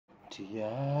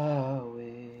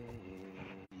Yahweh,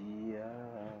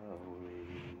 Yahweh,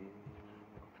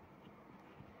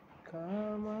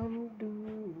 come and do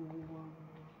what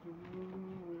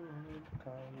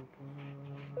can do.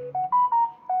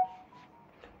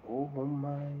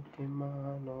 Almighty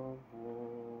man of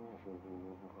war,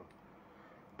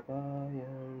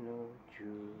 Lion of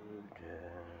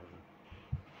Judah,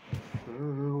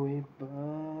 we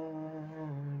bow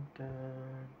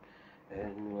down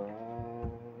and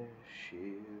worship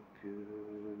you.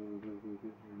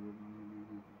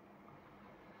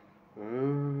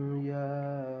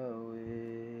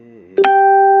 Yahweh,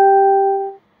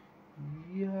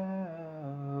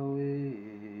 Yahweh,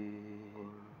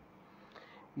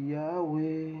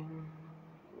 Yahweh.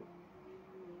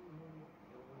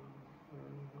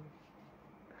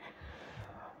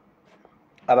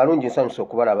 Abalungi nsanyusa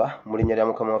okubalaba mu linnya lya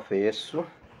Mukama waffe Yesu.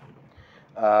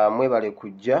 Mwebale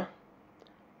kujja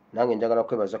nange njagala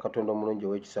kwebaza Katonda omulungi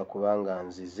ow'ekisa kubanga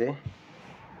nzize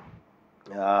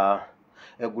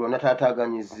eggulo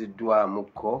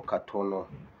nataataaganyiziddwamuko katono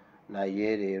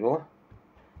naye leero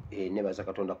nebaza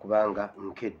Katonda kubanga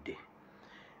nkedde.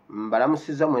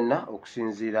 Mbalamusiza mwenna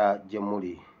okusinziira gye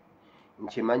muli.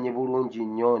 Nkimanyi bulungi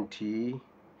nnyo nti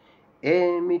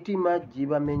emitima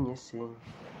gibamenyese,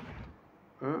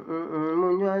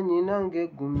 munywanyi nange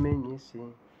gumenyese,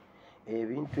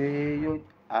 ebintu eyo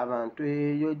abantu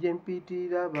eyo gye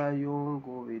mpitira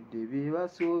bayongobedde, bye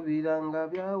basuubira nga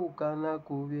byawukana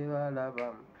ku bye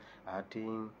balaba. Ate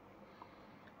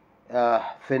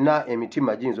ffenna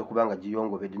emitima giyinza okuba nga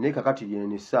giyongobedde naye kakati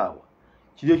yeno essaawa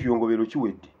kiri ekiyongobero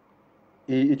kiwedde,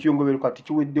 ekiyongobero kati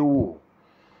kiweddewo.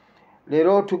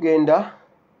 Leero tugenda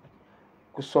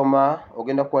kusoma,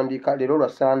 ogenda kuwandiika leero lwa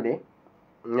Sunday,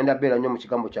 ngenda beera nnyo mu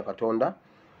kigambo kya Katonda,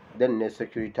 then ne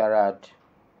security alert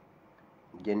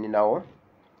gye nninawo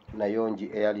nayo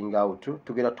ngi airing out.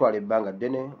 Tugenda twala ebbanga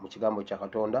ddene mu kigambo kya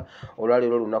Katonda.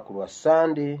 Olwaleero olunaku lwa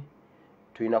Sunday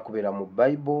tulina kubeera mu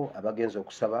Bible. Abagenza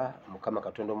okusaba Mukama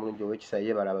Katonda omulungi ow'ekisa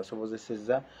yeebala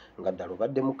abasobozesezza nga ddala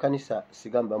obadde mu kkanisa,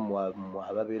 sigamba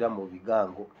ababeera mu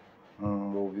bigango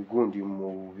mu bigundi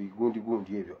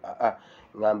ebyo,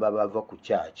 ngamba abava ku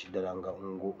church ddala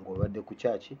ng'obadde ku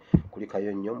church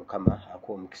kulikayo nnyo. Mukama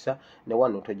akuwa omukisa, ne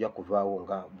wano tojja kuvaawo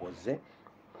nga bwoze,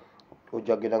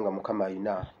 ojja genda nga Mukama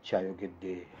alina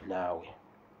kyayogedde naawe.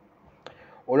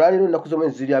 Olwaleero ennaku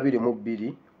z'omwezi ziri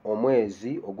 22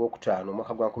 omwezi ogwokutaano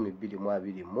omwaka gwa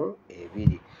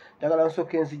 2022. Njagala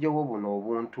nsooka enzijewo buno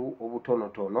obuntu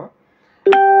obutonotono.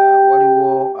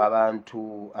 Waliwo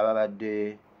abantu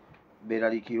ababadde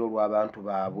beeraliikirira olw'abantu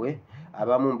baabwe,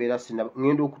 abamu mbeera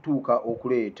ngenda okutuuka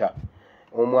okuleeta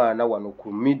omwana wano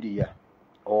ku media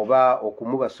oba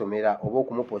okumubasomera oba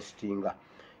okumupositinga,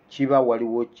 kiba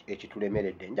waliwo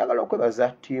ekitulemeredde. Njagala okwebaza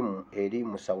ttiimu eri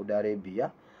mu Saudi Arabia.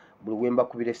 Buli we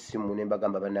mbakubira essimu ne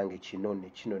mbagamba bannange kino ne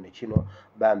kino ne kino,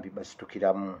 bambi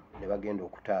basitukiramu ne bagenda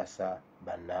okutaasa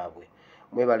bannaabwe.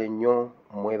 Mwebale nnyo,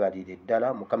 mwebalire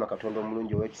ddala. Mukama Katonda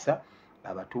omulungi ow'ekisa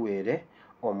abatuweere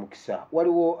omukisa.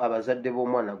 Waliwo abazadde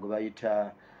b'omwana gwe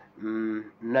bayita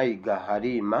Nayiga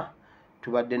Halima,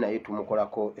 tubadde naye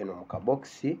tumukolako eno mu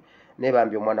kabokisi, naye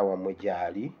bambi omwana wammwe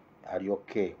gy'ali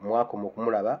okay. Mwakoma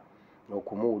okumulaba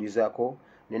okumuwulizako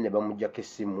ne bamuggyako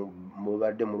essimu,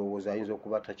 mubadde mulowooza ayinza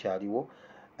okuba takyaliwo.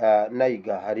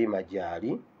 Nayiga Halima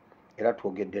gy'ali era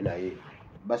twogedde naye.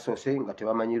 Basoose nga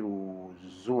tebamanyi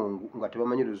Luzungu,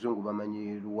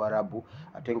 bamanyi Luwarabu,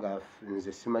 ate nga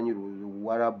nze simanyi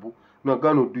Luwarabu.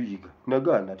 Nagaana oduyiga,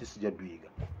 nagaana ate sijja duyiga,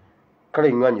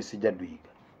 kale ŋŋanye sijja duyiga.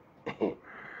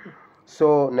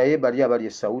 So naye bali abali e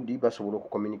Saudi basobola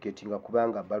okucommunicatinga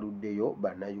kubanga baluddeyo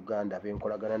bannayuganda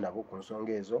benkolagana nabo ku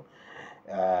nsonga ezo,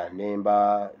 ne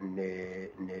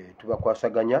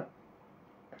tubakwasaganya.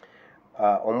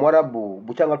 Omuwarabu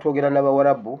bukyanga twogera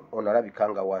n'Abawarabu, ono alabika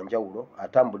nga wanjawulo,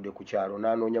 atambudde ku kyalo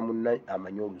n'anoonya munne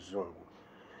amanyi Oluzungu,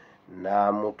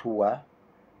 n'amutuwa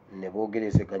ne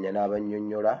boogerezeganya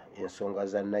n'abannyonnyola ensonga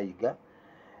za Nayiga.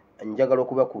 Njagala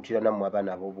okubakuutira nammwe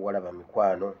abaana ab'obuwala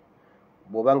bamikwano,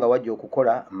 bw'obanga wajja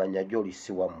okukola manya gy'oli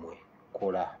si wammwe,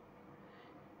 kola.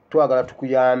 Twagala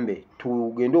tukuyambe,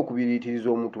 tugende okubiriitiriza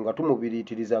omuntu nga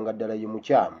tumubiriitiriza nga ddala ye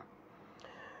mukyamu.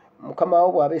 Mukama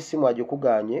wo bw'aba essimu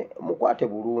agikuganye, mukwate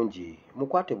bulungi.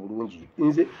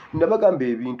 Nze nabagamba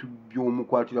ebintu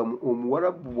by'omukwatiramu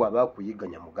Omuwarabu bw'aba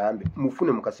akuyiganya mugambe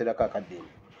mufune mu kaseera k'akaddembe,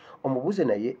 omubuuze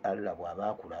naye Allah bw'aba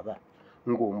akulaba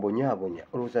ng'ombonyaabonya,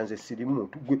 olowooza nze siri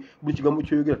muntu, gwe buli kigambo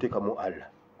kyoyogera teekamu Allah,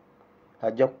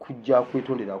 ajja kujja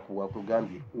kwetondera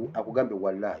akugambe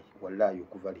wallahi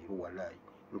okuva leero wallahi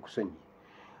nkusonyiye.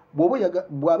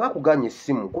 Bw'aba akuganya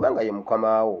essimu kubanga ye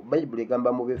Mukama wo, Bayibuli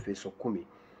egamba mu Befeso 10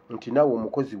 nti naawe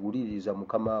omukozi wuliriza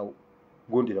Mukama wo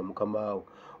gondera mukamaawo.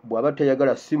 Bw'aba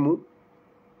tayagala simu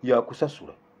ya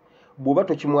kusasula, bw'oba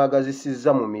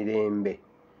tokimwagazisizza mu mirembe,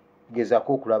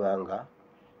 gezaako okulaba nga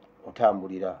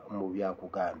otambulira mu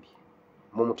byakugambye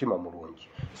mu mutima mulungi.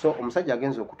 So omusajja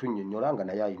agenza okutunnyonnyola nga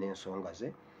naye alina ensonga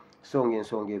ze, so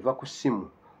ng'ensonga eva ku ssimu,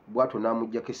 bw'atyo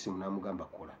n'amuggyako essimu n'amugamba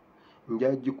kola,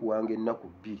 nja gikuwanga ennaku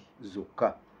 2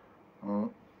 zokka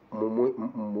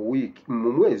mu wiiki,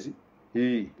 mu mwezi,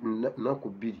 nnaku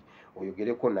 2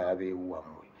 oyogereko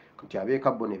n'abeewuwammwe nti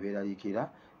abeeka bo ne beeraliikira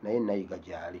naye nayiga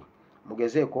gy'ali.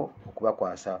 Mugezeeko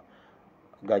okubakwasa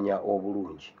ganya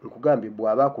obulungi. Nkugambye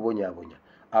bw'aba akubonyaabonya,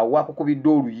 awo wakukubidde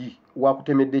oluyi,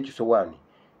 wakutemedde ekisowaani,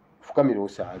 fukamira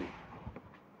osaale.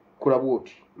 Kola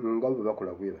bw'oti nga bwe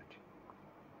bakola bwe bati.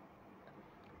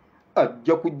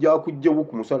 Ajja kujja akugjewo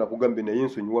ku musala kugambe naye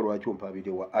ensonyiwa lwaki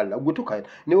ompaabire wa Allah. Gwe tokaya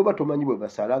ne bwe batomanyi bwe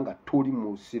basala nga toli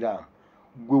mu Isiraamu,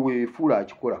 gwe weefuula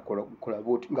akikola, kola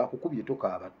bw'oti ng'akukubye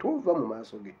tokaaba, tova mu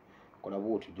maaso ge. Kola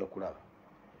bw'oti ojja kulaba.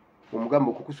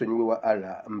 Omugamba okukusonyiwe wa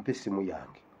Allah, mpe essimu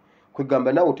yange.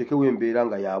 Kwegamba naawe otekewo embeera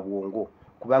nga ya bwongo,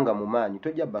 kubanga mu maanyi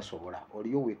tojja basobola,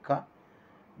 oliyo wekka,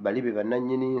 bali be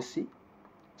bannannyini nsi,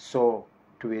 so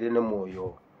tubeere ne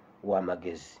mwoyo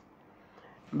w'amagezi.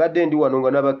 Mbadde ndi wano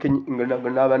nga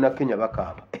n'Abannakenya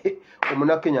bakaaba.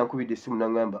 Omunnakenya ankubidde essimu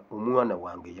n'aŋŋamba omwana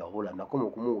wange yawola, nakoma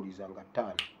okumuwuliza nga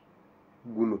 5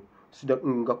 guno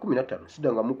nga 15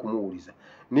 sidangamu kumuwuliza,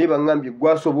 naye baŋŋambye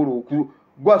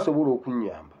gwasobola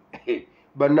okunnyamba.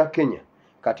 Bannakenya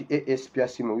kati ASP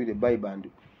Asimowire Baiband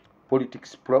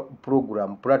Politics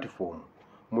Program Platform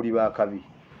muli baakabi.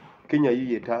 Kenya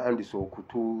yiye etandise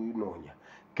okutunoonya.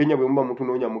 Kenya bwe muba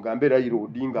mutunoonya mugambe Raila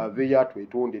Odinga aveeyo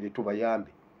atwetondere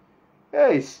tubayambe.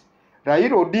 Yes,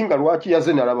 Raila Odinga lwaki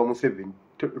yaze n'alaba Museveni?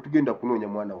 Tugenda kunoonya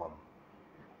mwana wamu,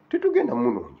 tetugenda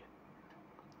munoonya.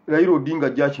 Raila Odinga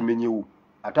gyakimenyewo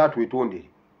ate atwetondere,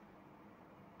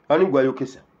 ani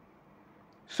gwayokesa?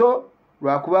 So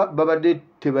lwakuba babadde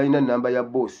tebalina namba ya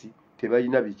boosi,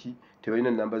 tebalina biki,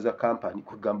 tebalina namba za kampani,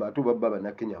 kugamba ate babba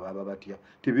Bannakenya baba batya,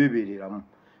 tebeebereramu.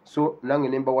 So nange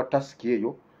nemba wa task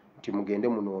eyo nti mugende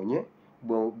munoonye,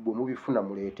 bwe mubifuna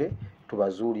muleete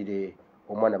tubazuulire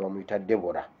omwana bamuyita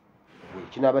Debora.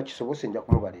 Kinaaba kisobose nja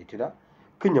kumubaleetera,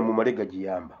 Kenya mu malega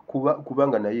giyamba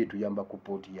kubanga naye tuyamba ku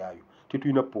pooti yaayo,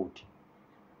 tetulina pooti,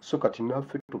 so kati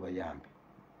naffe tubayambe.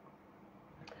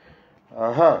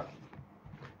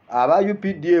 Aba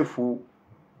UPDF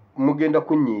mugenda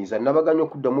kunyiiza, nabaganya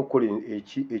okuddamu okukola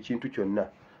ekintu kyonna.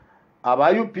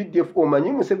 Aba UPDF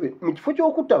omanyi Museveni mu kifo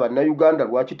ky'okutta bannayuganda,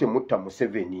 lwaki temutta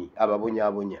Museveni?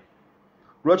 Ababonyaabonya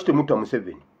lwaki temutta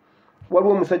Museveni?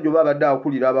 Waliwo omusajja oba abadde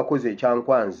akulira abakozi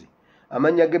ekyankwanzi,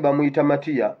 amannya ge bamuyita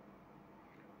Matiya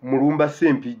Mulumba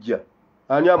Sempijja.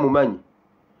 Ani amumanyi?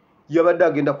 Yabadde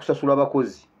agenda kusasula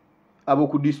abakozi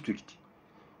ab'oku district.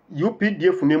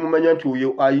 UPDF nemumanya nti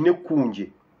oyo ayina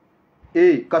ekkunje.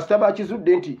 Kasita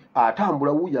bakizudde nti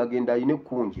atambula wuuyo agenda ayina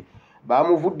ekkunje,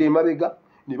 bamuvudde emabega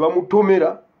ne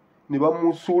bamutomera, ne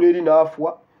bamusuula eri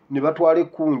n'afwa, ne batwala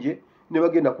ekkunje, ne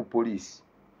bagenda ku poliisi.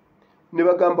 Ne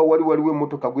bagamba waliwo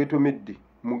emmotoka gwetomedde,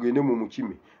 mugende mu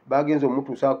mukime. Bagenze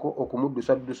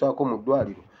okumuddusaako mu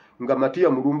ddwaliro nga Matiya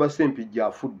Mulumba Sempijja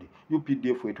afudde.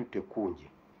 UPDF etutte ekkunje.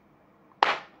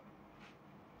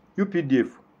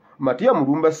 UPDF Matiya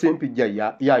Mulumba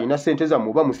Sempijja yalina ssente za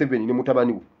muba Museveni ne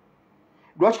mutabani we.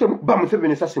 Lwaki temuba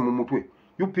Museveni esasi mu mutwe?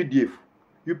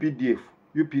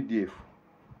 UPDF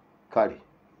kale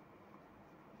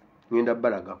ngenda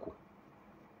balagako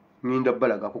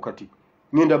kati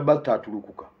ngenda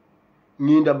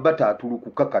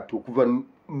bataatulukuka kati okuva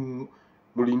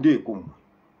mulindeeko mmwe.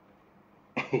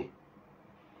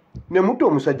 Ne muto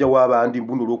omusajja w'abandi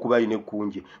mbuno olw'okuba alina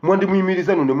ekkunje,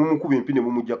 mwandimuyimiriza no ne mumukuba empi ne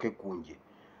mumuggyako ekkunje,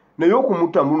 naye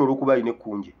okumutta mbuno olw'okuba alina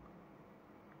ekkunje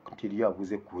kati eriyo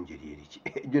abuuza ekkunje lyeriki.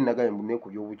 Ejjo nagaye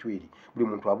mbuneekubya obucweri, buli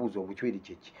muntu abuuza obucweri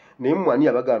kyeki, naye mwani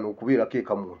yabagaana okubeerako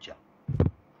eka mu nkya.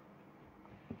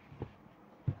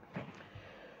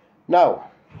 Now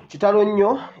kitalo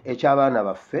nnyo eky'abaana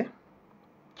baffe,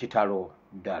 kitalo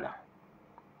ddala.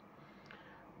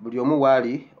 Buli omu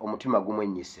waali omutima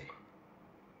gumwennyise,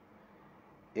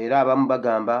 era abamu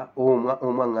bagamba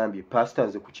omwa ngambye pasita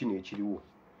nze ku kino ekiriwo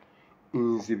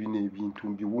nze bino ebintu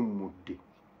mbiwummudde.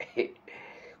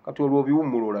 Kati olwo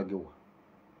obiwummula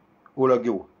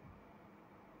olagewa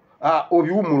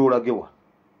obiwummula olagewa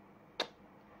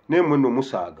naye mwenno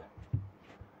musaaga.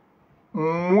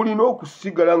 Mulina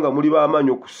okusigala nga muli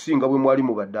b'amaanyi okusinga bwe mwali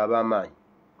mubadde ab'amaanyi.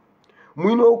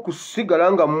 Mulina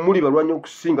okusigala nga muli balwanyi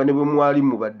okusinga ne bwe mwali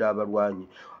mubadde abalwanyi.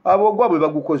 Abo ogwabwe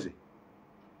bagukoze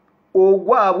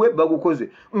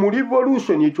mu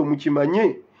revolution, ekyo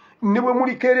mukimanye. Ne bwe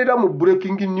mulikeerera mu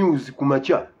breaking news ku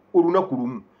makya olunaku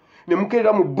lumu, ne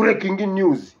mukeera mu breaking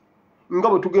news nga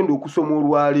bwe tugenda okusoma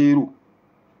olwaleero.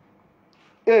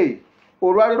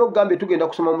 Olwaleero gambe tugenda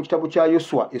kusoma mu kitabo kya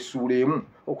Yoswa essuula 1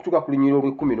 okutuuka ku linnyiro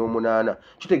lw'18.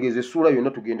 Kitegeeza essuula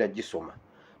yonna tugenda gisoma.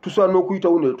 Tusobola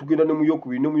n'okuyitawo ne tugenda ne mu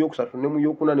Yookubiri ne mu Yookusatu ne mu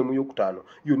Yookuna ne mu Yookutaano,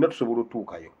 yonna tusobola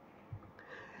otuukayo.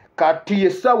 Kati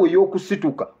essaawa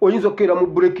ey'okusituka oyinza okukeera mu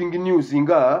breaking news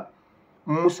nga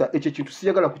Musa, ekyo kintu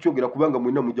siyagala kukyogera kubanga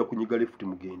mwenna mujja kunyiga lefuti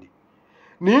mugende.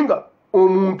 Naye nga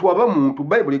omuntu aba muntu,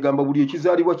 Bayibuli egamba buli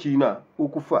ekizaalibwa kirina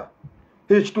okufa.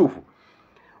 Ekituufu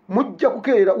mujja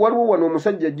kukeera. Waliwo wano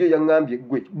omusajja ajja yaŋŋambye,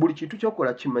 gwe buli kintu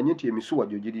kyokola kimanye nti emisuwa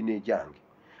gyo girina egyange,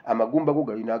 amagumba go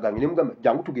galina agange. Ne mugamba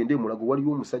jangu tugende Mulago,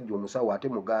 waliwo omusajja omusawo ate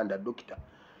muganda dokita,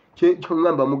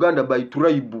 kyoŋŋamba muganda by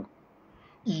tribe,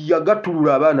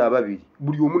 yagatulula abaana ababiri,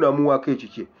 buli omu n'amuwaako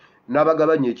ekikye,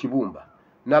 n'abagabanya ekibumba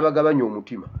n'abagabanya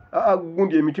omutima.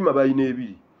 Gundi emitima balina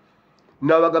ebiri,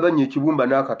 n'abagabanya ekibumba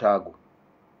n'akataago.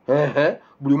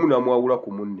 Buli omu n'amuwawula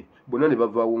ku munne, bonna ne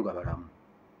bavaawo nga balamu.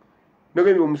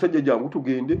 Nagambye omusajja jangu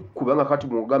tugende, kubanga kati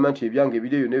mwogamba nti ebyange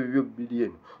ebireeyo n'ebibyo biri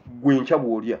eno, gwenkya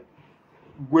bw'olya,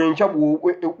 gwenkya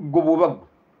bw'oba gwe.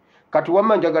 Kati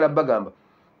wamma njagala bagamba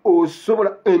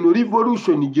osobola eno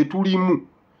revolution gye tulimu,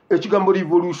 ekigambo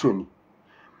revolution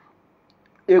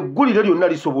eggulire lyonna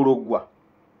lisobola oggwa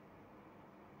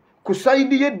ku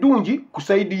sayidi y'eddungi, ku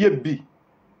sayidi y'ebbi.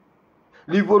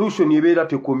 Revolution ebeera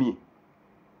tekomye.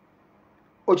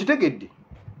 Okitegedde?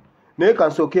 Naye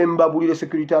kansooke mbabulire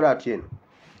security alert eno.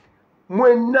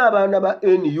 Mwenna abaana ba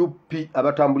NUP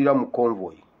abatambulira mu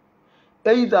convoy,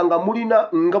 either nga mulina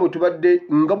nga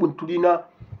bwe tulina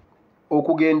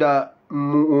okugenda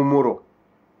mu Omoro,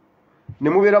 ne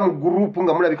mubeera mu group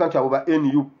nga mulabika nti abo ba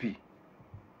NUP,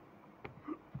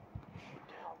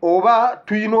 oba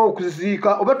tulina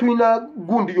okuziika, oba tulina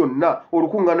gundi yonna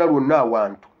olukuŋŋaana lwonna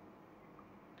awantu,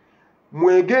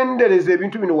 mwegendereze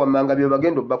ebintu bino wammanga bye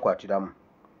bagenda obbakwatiramu.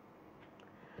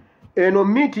 Eno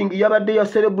meeting yabadde ya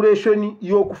celebration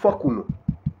y'okufa kuno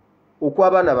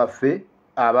okw'abaana baffe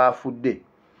abaafudde.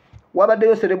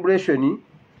 Wabaddeyo celebration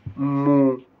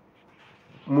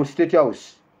mu State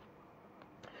House.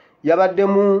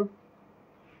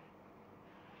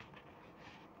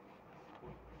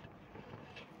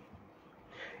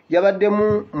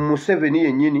 Yabaddemu Museveni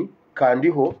yennyini,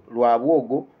 Kandiho,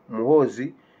 Lwabwogo,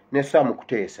 Muhoozi ne Sam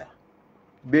Kuteesa.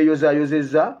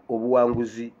 Beeyozaayozezza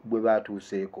obuwanguzi bwe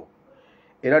baatuuseeko,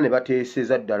 era ne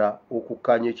bateeseza ddala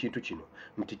okukkaanya ekintu kino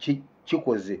nti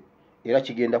kikoze era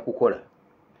kigenda kukola.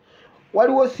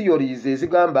 Waliwo theories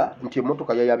ezigamba nti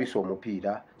emmotoka yayabise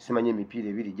omupiira, simanyi emipiira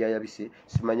ebiri gyayabise,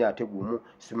 simanyi ate gumu,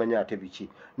 simanyi ate biki.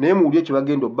 Naye muwulire kye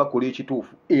bagenda obbakola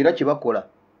ekituufu, era kye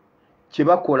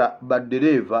bakola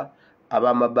baddereeva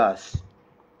ab'amabaasi.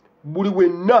 Buli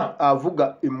wenna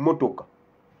avuga emmotoka,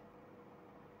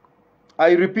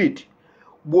 I repeat,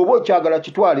 bw'oba okyagala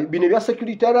kitwale, bino ebya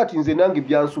security alert nze nange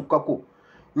byansukkako.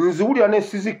 Nziwulira ne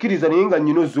sizikkiriza naye nga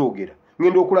nnyina ozoogera,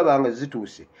 ngenda okulaba nga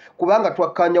zituuse, kubanga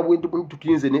twakkaanya bwe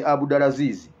tutinze ne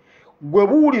Abdulaziz. Gwe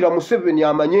buwulira Museveni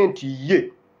amanye nti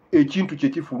ye ekintu kye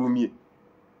kifulumye.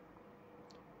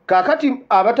 Kaakati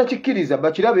abatakikkiriza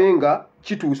bakirabe nga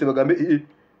kituuse, bagambe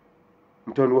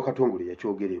mutabani wa Katongole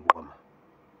yakyogera ebuwama,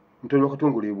 mutabani wa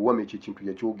Katongole ebuwama ekyo ekintu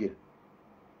yakyogera.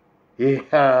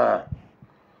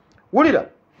 Wulira,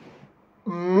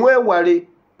 mwewale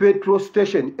petrol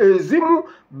station ezimu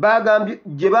bagambye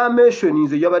gye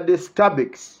bamentioninze yabadde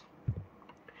Starbucks.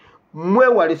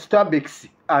 Mwewale Starbucks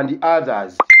and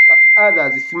others. Kati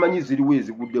others simanyi ziriwo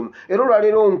eziguddemu. Era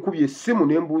olwaleero nkubye essimu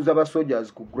ne mbuuza ba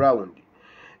soldiers ku ground,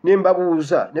 ne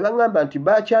mbabuuza ne baŋŋamba nti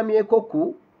bakyamyeko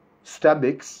ku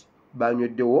Starbucks,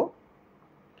 banyweddewo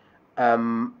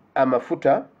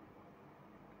amafuta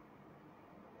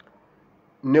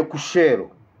ne ku Shell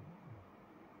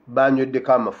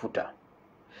banyweddeko amafuta.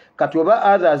 Kati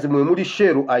oba others mwe muli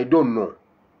Shell, I don't know.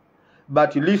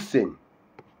 But listen,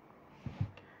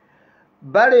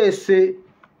 baleese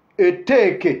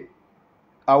etteeke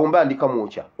awo mbandika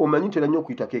mwokya. Omanyi ntera nnyo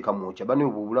okuyitako ekamwokya, bane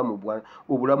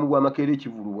obulamu bw'amakeera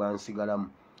ekivulu bwansigalamu.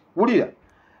 Wulira,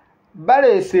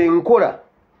 baleese enkola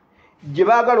gye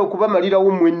baagala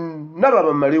okubamalirawo mwenna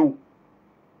babamalewo.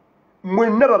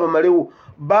 Mwenna babamalewo.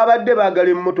 Babadde baagala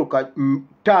emmotoka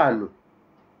 5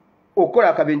 okola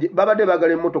akabenje, babadde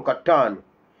baagala emmotoka 5,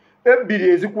 2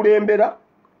 ezikulembera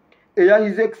eya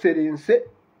His Excellency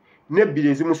ne2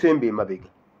 ezimusemba emabega.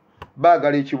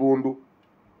 Baagala ekibondo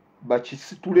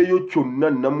bakisituleyo kyonna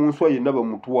namunswa yenna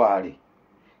bamutwale.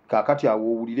 Kaakati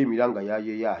awo owulire emiranga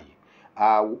yaaye.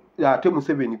 Awo ate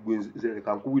Museveni gwe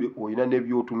kankubire oyina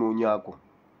n'ebyotunoonyaako.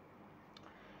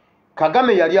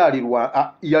 Kagame yali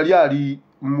ali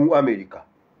mu America.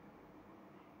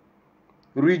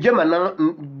 Rwigema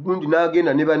gundi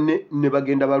n'agenda ne banne ne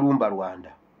bagenda balumba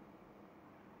Rwanda.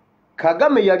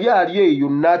 Kagame yali ali eyo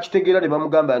n'akitegeera ne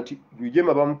bamugamba nti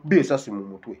Rwigema bamubbe esasi mu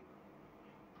mutwe.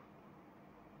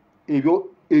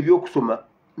 Ebyokusoma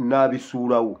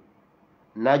n'abisuulawo.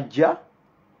 Najja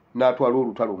n'atwala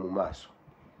olutalo mu maaso.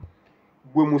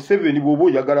 Gwe Museveni bw'oba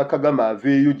oyagala Kagame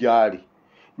aveeyo gy'ali.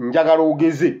 Njagala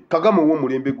ogeze Kagame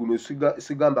w'omulembe guno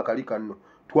sigamba kali kanno.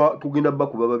 Tugenda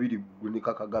bakuba babiri gwe ne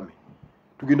Kagame.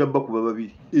 Tugenda bakuba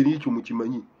babiri. Eri ekyo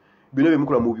mukimanyi. Bino bye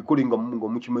mukola mu bikole nga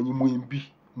mukimanyi mwembi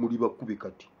muli bakube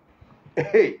kati.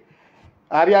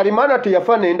 Habyarimana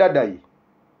teyafa n'endadayi.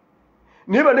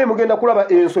 Niba ne mugenda kulaba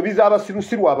ensobi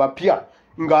z'abasirusiru abapya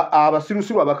nga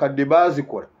abasirusiru abakadde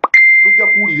bazikola. Mujja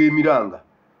kuwulira emiranga.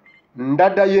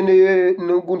 Ndadaye ne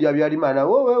gundi Habyarimana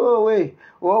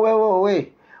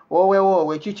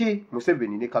wowe kiki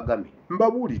Museveni ne Kagame.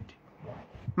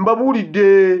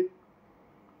 Mbabuulidde.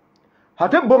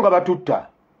 Ate bo nga batutta.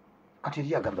 Kati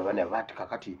eri agamba bana bati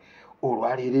kakati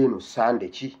olwaleero eno Sande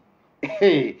ki?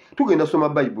 Tugenda soma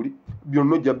Bayibuli.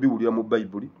 Byonna ojja biwulira mu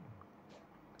Bayibuli.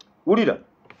 Wulira.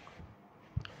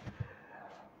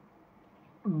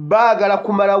 Baagala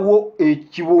kumalawo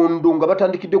ekibondo nga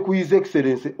batandikidde ku His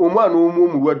Excellency omwana omu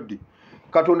omulwadde.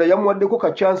 Katonda yamuwaddeko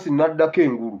ka chance n'addako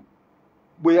engulu.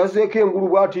 Bwe yazeeko engulu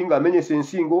bw'ati nga amenyese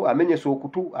ensingo, amenyese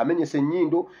okutu, amenyese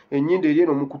ennyindo, ennyindo eri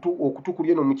eno mu kutu, okutu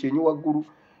kuli eno mu kyenyi waggulu.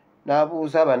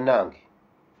 N'abuuza bannange,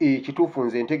 kituufu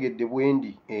nze ntegedde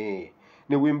bwendi,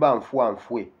 ne bwe mba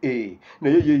nfwe,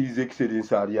 naye ye His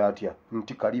Excellency ali atya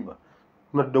nti kaliba.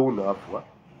 Naddawo n'afa.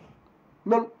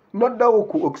 Naddawo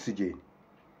ku oxygen.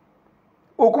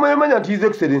 Okumanya nti His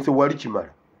Excellency wali kimala.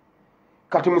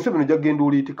 Kati Museveni jagenda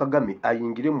oliite Kagame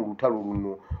ayingire mu lutalo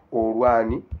luno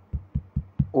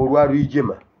olwa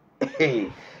Rwigema.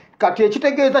 Kati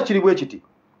ekitegeeza kiri bwe kiti.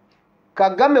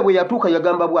 Kagame bwe yatuuka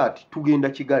yagamba bw'ati tugenda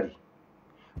Kigali.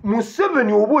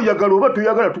 Museveni oba oyagala oba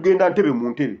toyagala tugenda Ntebe mu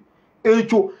Ntebe.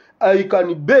 Ekyo I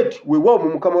can bet weewaawo mu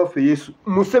Mukama waffe Yesu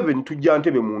Museveni tujja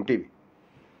Ntebe mu Ntebe.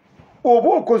 Oba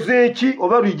okoze eki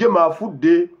oba Rwigema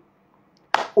afudde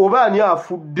oba ani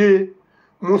afudde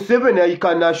Museveni I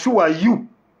can assure you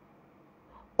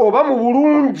oba mu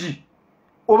bulungi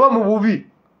oba mu bubi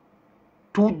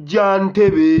tujja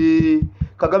Ntebe.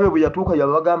 Kagame bwe yatuuka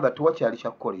yabagamba tewakyali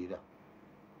kyakukolera.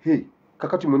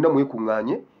 Kakati mwenna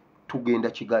mwekuŋŋaanye tugenda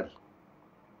Kigali.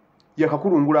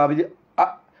 Yakakulungula abiri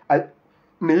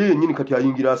naye yennyini kati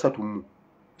ayingira 3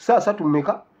 saa 3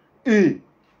 mmeka?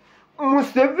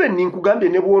 Museveni nkugambye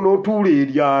ne bw'onootuula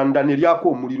eryanda ne lyako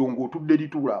omuliro ng'otudde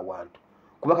lituula awantu.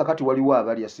 Kuba kakati waliwo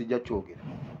abalya sijja kyogera.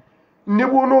 Ne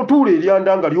bw'onootuula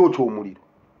eryanda nga lyokya omuliro.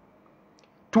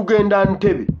 Tugenda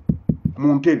Ntebe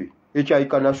mu Ntebe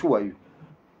ekyayikanasuwayo.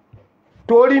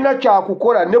 Tolina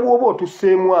kyakukola ne bw'oba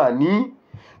otusseemu ani,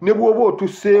 ne bw'oba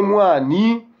otusseemu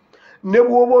ani, ne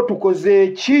bw'oba otukoze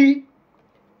eki,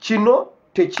 kino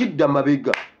tekidda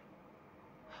mabega.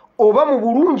 Oba mu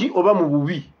bulungi oba mu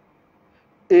bubi.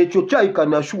 Ekyo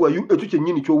kyayikanasuwayo ekyo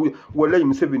kyennyini ky'owulira. Wallahi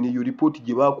Museveni eyo ripooti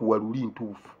gye baakuwa luli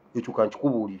ntuufu. Ekyo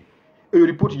kankikubuulire. Eyo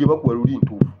ripooti gye baakuwa luli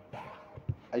ntuufu.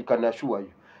 Ayikanasuwayo.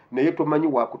 Naye tomanyi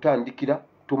wakutandikira,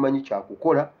 tomanyi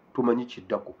kyakukola, tomanyi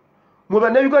kiddako. Mwe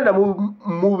bannayuganda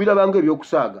mu birabanga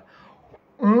ebyokusaaga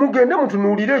mugende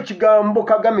mutunuulire ekigambo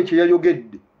Kagame kye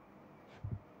yayogedde.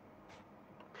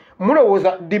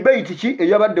 Mulowooza debate ki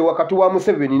eyabadde wakati wa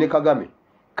Museveni ne Kagame?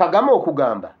 Kagame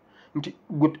okugamba nti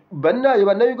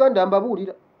bannayuganda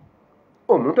mbabuulira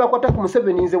omuntu akwata ku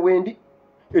Museveni nze wendi,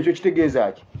 ekyo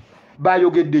kitegeeza ki?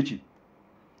 Bayogedde ki?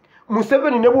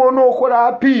 Museveni ne bw'onookola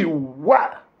apiiru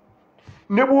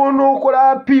ne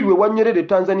bw'onookola apiiru ewa Nyerere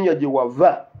Tanzania gye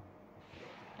wava,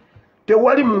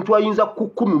 tewali muntu ayinza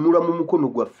kukununula mu mukono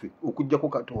gwaffe okujjako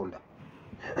Katonda.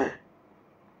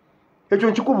 Ekyo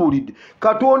nkikubuulidde.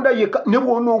 Katonda ne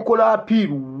bw'onookola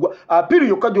apiiru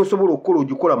yokka gy'osobola okukola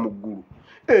ogikola mu ggulu.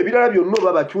 Ebirala byonna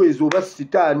oba bacwezi oba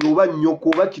sitaani oba nnyoko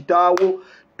oba kitaawo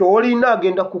tolina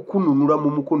agenda kukununula mu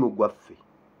mukono gwaffe.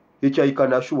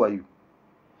 Ekyayikanasuwayo.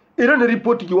 Era ne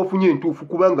ripooti gye wafunye entuufu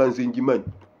kubanga nze ngimanyi.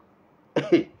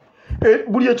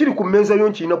 Buli ekiri ku mmeeza yo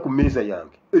nkirina ku mmeeza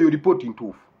yange. Eyo ripooti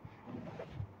ntuufu.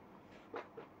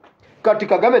 Kati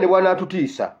Kagame ne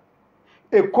bw'anaatutiisa,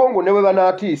 Congo ne bwe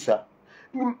banaatiisa,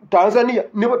 Tanzania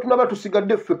ne bwe tunaba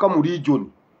tusigadde ffeka mu region,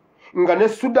 nga ne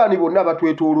Sudan bonna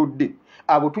batwetoolodde,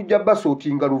 abo tujja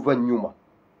basootinga luvannyuma.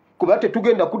 Kuba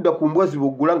tetugenda kudda ku mbwa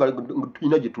ziboggula nga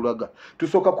tulina gye tulaga.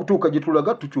 Tusooka kutuuka gye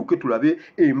tulaga tukyuke tulabe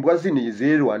embwa zino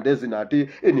ez'e Rwanda zino ate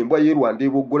embwa y'e Rwanda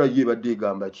eboggola yeebadde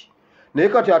egamba ki. Naye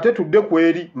kati ate tudde ku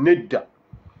eri nedda.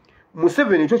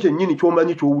 Museveni ekyo kyennyini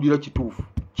ky'omanyi ky'owulira kituufu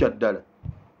kyaddala.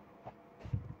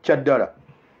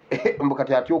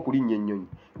 mbukati atyo okulinnya ennyonyi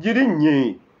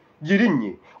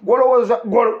girinnye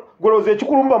goloza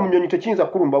ekikulumba mu nnyonyi tekiyinza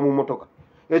kulumba mu motoka,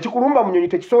 ekikulumba mu nnyonyi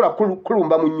tekisobola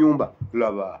kulumba mu nnyumba.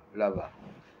 Laba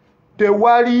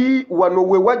tewali wano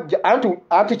we wajja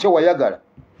anti kyewayagala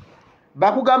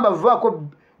bakugamba vaako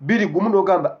 2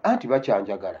 n'ogamba anti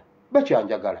bakyanjagala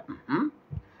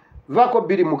vaako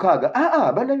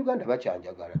 2 bannayuganda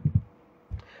bakyanjagala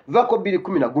vaako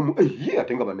 2:11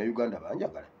 ate nga bannayuganda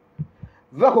banjagala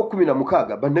vaako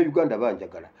 16 bannayuganda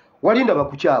banjagala walinda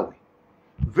bakukyawe.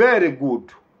 Very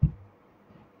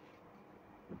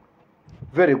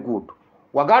good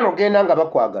wagaana ogenda nga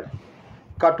bakwagala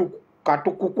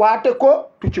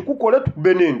katukukwateko tukikukole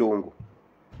tukube n'endongo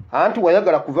anti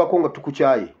wayagala kuvaako nga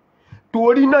tukukyaye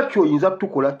tolina kyoyinza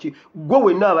tukola ki gwe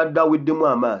wenna abadde aweddemu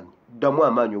amaanyi ddamu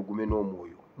amaanyi ogume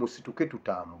n'omwoyo musituke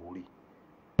tutambule.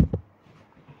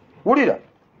 Wulira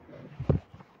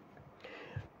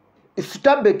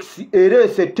Starbucks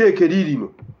ereese etteeka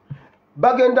lirino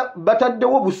bagenda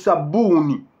bataddewo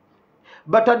busabbuuni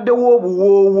bataddewo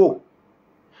obuwoowo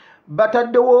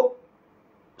bataddewo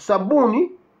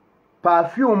sabbuuni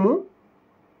perfume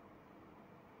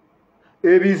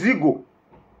ebizigo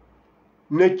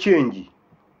ne chenji.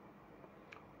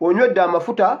 Onywedde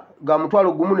amafuta ga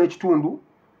 $1.5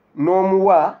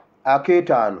 n'omuwa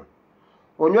akeetaano.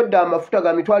 Onywedde amafuta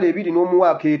ga $2 n'omuwa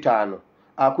akeetaano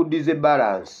akuddize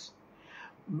balance.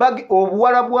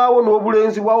 Obuwala bwawo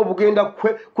n'obulenzi bwawo bugenda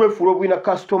kwefuula obulina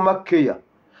customer care.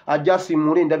 Ajja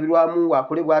asiimula endabirwamu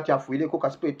akole bw'ati afuireko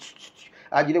kasipe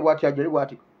agire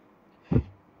bw'ati.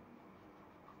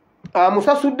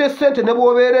 Amusasudde ssente ne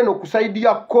bw'obeera eno ku sayidi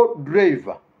ya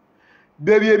co-driver.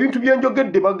 Bebyo ebintu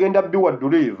byenjogedde bagenda biwa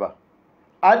driver.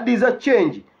 Addiza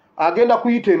change agenda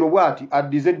kuyita eno bw'ati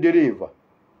addize driver.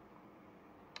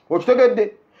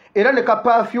 Okitegedde? Era ne ka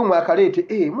perfume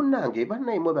akaleete munnange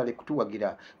bannaye mwebale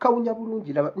kutuwagira kawunya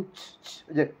bulungi laba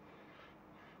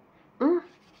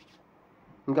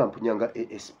nga mpunyanga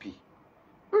ASP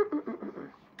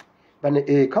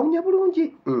bane kawunya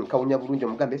bulungi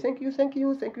omugambe thank you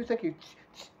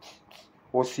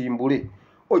osimbule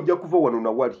ojja kuva wano na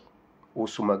wali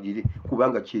osumagire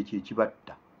kubanga kyekyo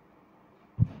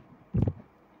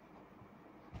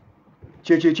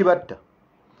ekibatta.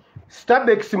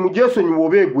 Starbucks mujesonyi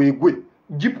wobeegwegwe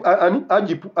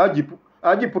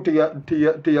ajipu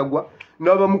teyagwa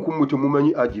n'abamu kumwe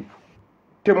temumanyi ajipu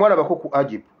temwalabako ku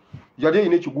ajipu yali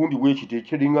erina ekigundi bwekiti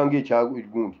ekiringa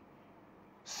ng'ekyagundi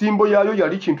simbo yaayo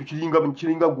yali kintu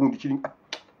kiringa gundi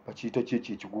bakiyita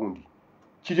kyekyo ekigundi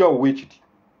kiri awo bwekiti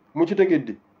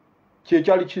mukitegedde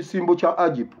kyekyali kisimbo kya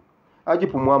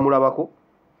ajipu mwamulabako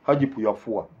ajipu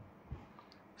yafuwa.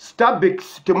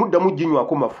 Starbucks temuddamu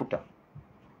ginywako mafuta.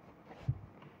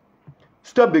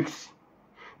 Starbucks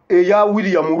eya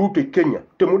William Ruto Kenya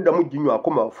temuddamu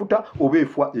ginywako mafuta oba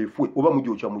efwe oba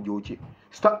mujooche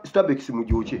Starbucks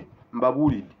mujooche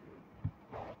mbabuulidde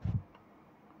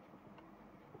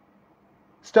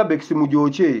Starbucks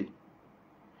mujooche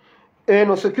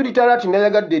eno security alert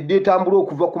nayagadde etambula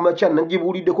okuva ku makya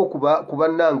nagibuuliddeko kuba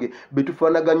nange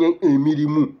betufaanaganye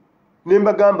emirimu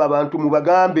nembagamba abantu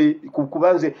mubagambe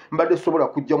kubanze mbadde sobola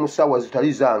kujja mu ssaawa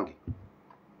zitali zange.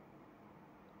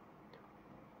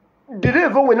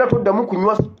 Dereva wena toddamu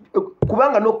kunywa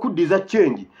kubanga n'okuddiza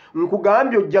change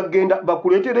nkugambye ojja genda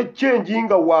bakuleetere change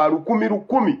nga wa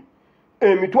 10,000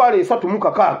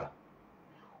 $3,600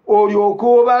 olyoka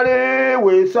obale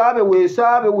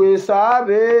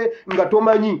weesaabe nga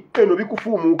tomanyi eno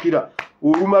bikufuumuukira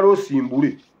olumala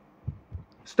osimbule.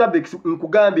 Starbucks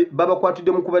nkugambye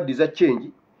babakwatidde mu kubaddiza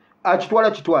change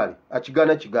akitwale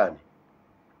akigaane.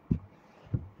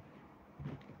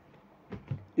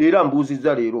 Era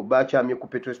mbuuzizza leero bakyamye ku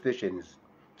petrol stations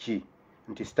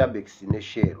nti Starbucks ne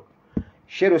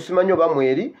Shell simanyi oba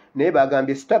mweri naye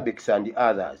bagambye Starbucks and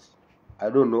others. I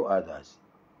don't know others.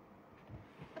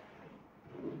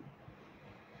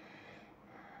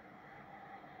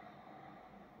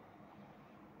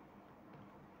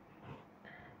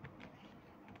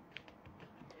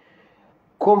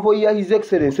 Convoy ya His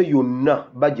Excellency yonna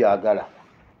bajaagala.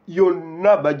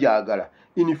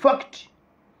 In fact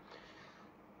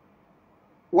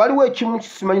waliwo ekimu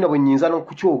kisimanyi na bwe nnyinza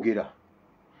n'okukyogera.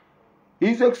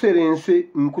 His Excellency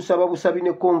nkusaba busabi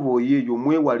ne convoy eyo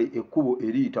mwewale ekkubo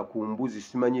eriyita ku mbuzi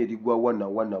simanyi erigwa wa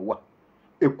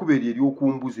ekkubo eryo ery'oku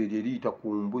mbuzi eryo eriyita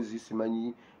ku mbuzi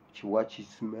simanyi kiwaki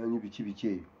simanyi biki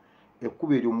eyo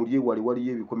ekkubo eryo mulyewale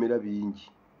waliyo ebikomera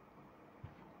bingi.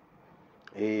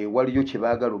 Waliyo kye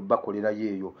baagala obbakolerayo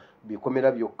eyo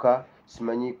bikomera byokka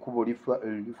simanyi kubo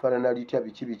lifaanana litya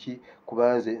biki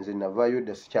kuba nze navaayo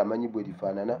dda sikyamanyi bwe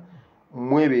lifaanana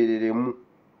mwebeereremu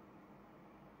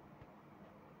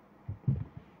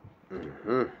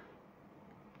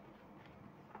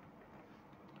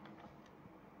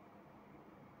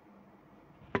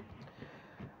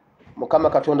Mukama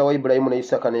Katonda wa Ibrahimu ne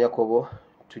Isaka ne Yakobo,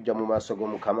 tujja mu maaso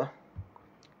g'Omukama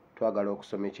twagala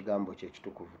okusoma ekigambo kye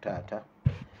ekitukuvu. Taata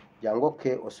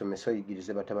jangoke osomese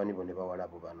oyigirize batabani bo ne bawala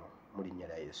bo bano mu linnya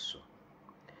lya Yesu.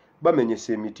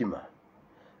 Bamenyese emitima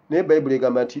naye Bayibuli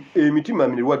egamba nti emitima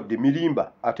mirwadde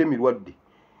mirimba ate mirwadde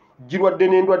girwadde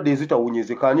n'endwadde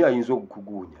ezitawunyezeka. Ani ayinza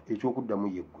okukuguunya? Ekyokuddamu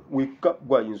yeggwe wekka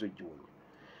gwayinza ogiwonya.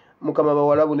 Mukama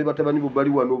bawala bo ne batabani bo bali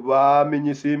wano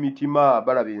bamenyese emitima,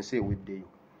 balaba ensi eweddeyo.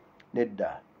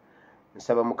 Nedda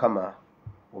nsaba Mukama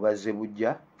obaze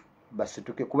bujja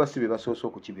basituke kuba sibe basoose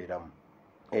okukibeeramu.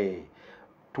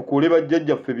 Tukole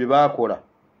bajjajjaffe bye baakola,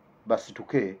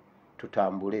 basituke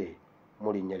tutambule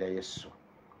mu linnya lya Yesu.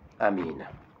 Amiina.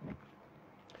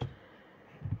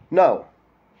 Now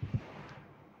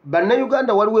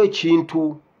bannayuganda waliwo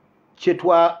ekintu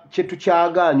kye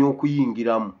tukyagaanya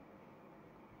okuyingiramu,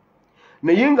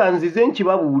 naye nga nzize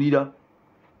nkibabuulira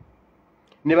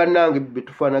ne bannange be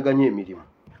tufaanaganya emirimu.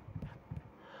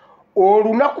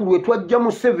 Olunaku lwe twajja mu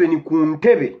 7 ku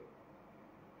ntebe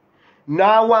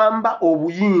n'awamba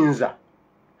obuyinza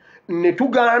ne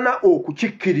tugaana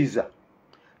okukikkiriza,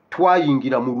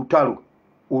 twayingira mu lutalo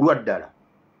olwaddala.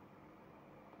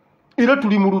 Era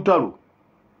tuli mu lutalo,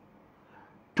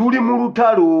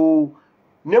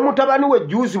 ne mutabani we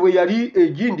juuzi bwe yali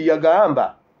egindi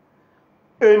yagamba,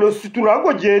 eno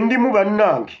situlago gye ndimu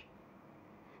bannange,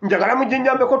 njagala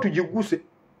muginjambeko tugiguse.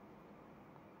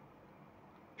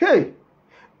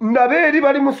 Nabe eri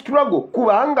bali mu situlago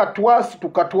kubanga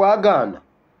twasituka twagaana,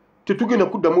 tetugenda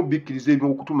kuddamu bikkiriza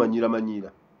ebyo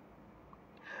okutumanyira.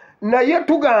 Naye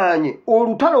tuganye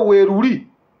olutalo we luli,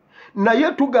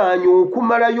 naye tuganye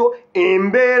okumalayo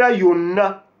embeera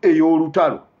yonna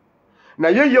ey'olutalo.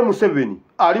 Naye ye Museveni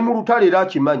ali mu lutalo era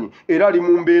akimanyi, era ali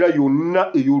mu mbeera yonna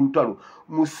ey'olutalo.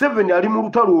 Museveni ali mu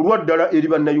lutalo olwaddala eri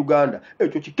bannayuganda.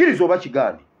 Ekyo kikkirizo oba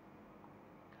kigaane?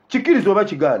 Kikkirizo oba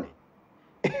kigaane?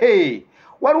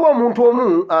 Waliwo omuntu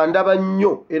omu andaba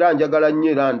nnyo era njagala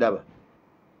nnyo era ndaba.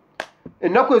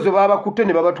 Ennaku ezo baabakutte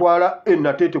ne babatwala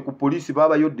Nateete ku poliisi,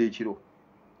 baabayodde ekiro.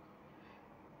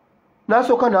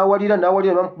 N'asooka n'awalira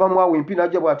bamwawa empi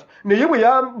n'ajja bw'ati. Naye bwe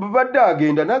yabadde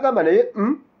agenda n'agamba naye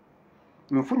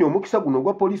nfunye omukisa guno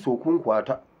ogwa poliisi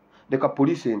okunkwata, leka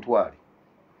poliisi entwale.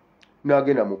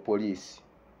 N'agenda mu poliisi.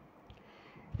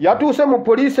 Yatuuse mu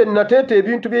poliisi Nateete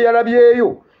ebintu bye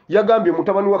yalabyeyo, yagambye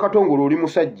mutabani wa Katongole oli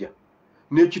musajja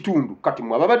n'ekitundu, kati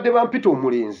mwe ababadde bampita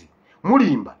omulenzi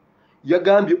mulimba.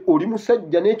 Yagambye oli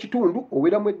musajja n'ekitundu,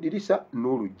 oweramu eddirisa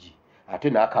n'oluggi ate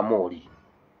n'akamooli.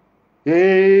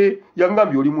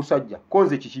 Yagambye oli musajja.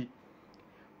 Konze kiki?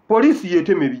 Poliisi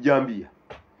yeetema ebijambiya.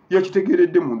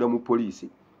 Yakitegeredde munda mu poliisi.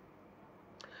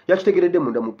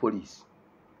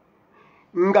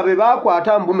 Nga be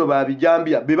baakwata mbuno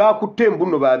babijambiya, be baakutte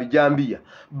mbuno babijambiya,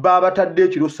 baabatadde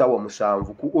ekiro ssaawa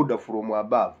 7 ku order from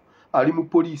above. Ali mu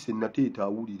poliisi Nateete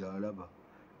awulira alaba.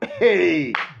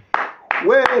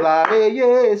 Webale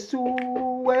Yesu,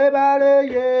 webale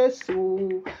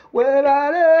Yesu,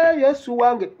 webale Yesu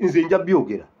wange. Nze nja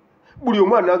byogera. Buli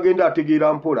omwana agenda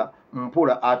ategeera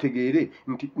mpola ategeere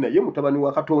nti naye mutabani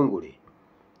wa Katongole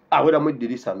aweramu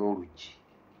eddirisa n'oluggi.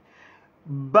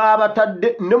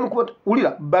 Baabatadde ne mukuba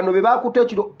ulira bano be baakutte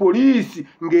ekiro poliisi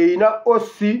ng'erina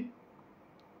OC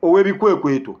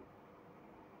ow'ebikwekweto,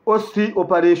 OC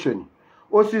operation,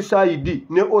 OC side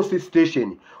ne OC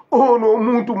station. Ono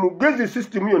omuntu mugezi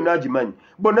system yonna agimanyi,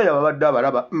 bonna yababadde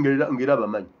abalaba ng'era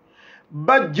bamanyi.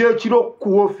 Bajja ekiro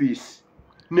ku office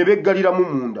ne beggaliramu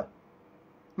munda.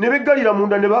 Ne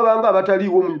babanga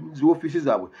abataliiwo mu zi office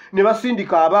zaabwe, ne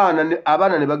basindika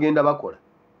abaana ne bagenda bakola.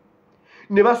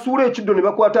 Ne basuula ekiddo ne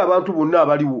bakwata abantu bonna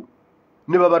abaliwo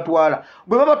ne babatwala.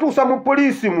 Bwe babatuusa mu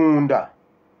poliisi munda,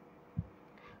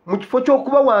 mu kifo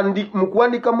ky'okuba mu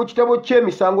kuwandiika mu kitabo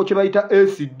ky'emisango kye bayita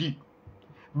ACD,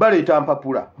 baleeta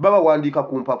mpapula, babawandiika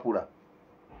ku mpapula.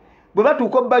 Bwe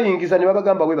batuuka bayingiza ne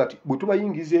babagamba bwe bati, bwe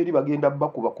tubayingiza eri bagenda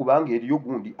bakuba kubanga eriyo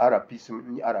gundi RP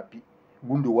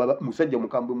gundi waba musajja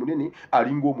mukambwe munene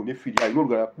alinga omunefiri alina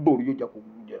olugala boli yojja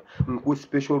kugujja nkuwe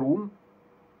special room.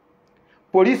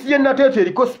 Poliisi ye Nateete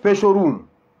eriko special room,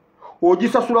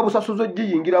 ogisasula busasuzo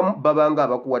giyingiramu, babanga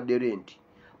abakuwadde rent,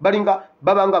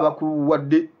 babanga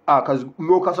abakuwadde akazi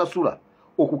n'okasasula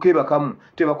okukebakamu,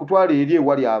 tebakutwala eri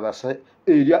ewali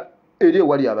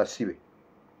abasibe.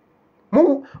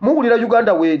 Muwulira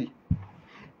Uganda weeri,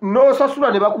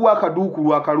 n'osasula ne bakuwa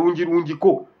akaduukulu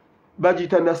akalungirungiko,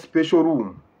 bagiyita na special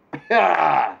room.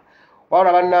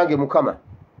 Wala bannange Mukama,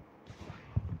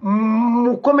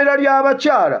 mu kkomera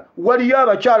ly'abakyala waliyo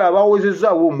abakyala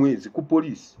abawezezaawo omwezi ku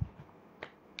poliisi.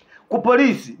 ku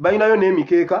poliisi balinayo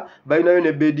n'emikeeka balinayo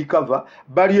ne bed cover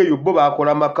bali eyo bo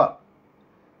bakola maka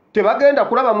tebagenda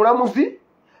kulaba mulamuzi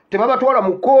tebabatwala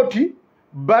mu kooti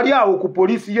bali awo ku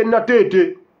poliisi ye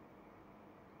Nateete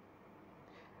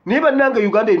naye bannange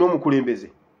Uganda erina omukulembeze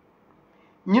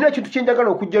nyina ekintu kyenjagala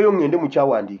okujjayo ngende mu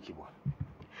kyawandiikibwa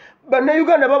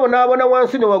bannayuganda babonaabona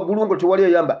wansi ne waggulu ngo tewali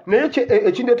eyamba naye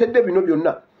ekindeetedde bino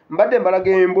byonna mbadde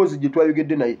mbalaga emboozi gye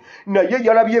twayogedde naye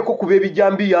yalabyeko kuba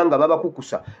ebijambiya nga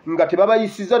babakukusa nga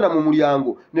tebabayisiza na mu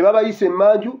mulyango ne babayisa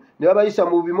emmanju ne babayisa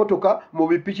mu bimotoka mu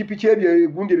bipikipiki ebyo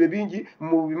egundi ebyo bingi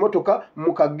mu bimotoka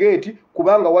mu kageeti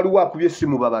kubanga waliwo akubye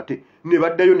essimu babate ne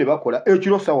baddayo ne bakola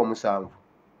ekiro ssaawa 7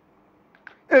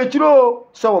 ekiro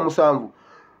ssaawa 7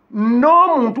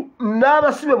 n'omuntu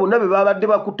n'abasibe bonna be babadde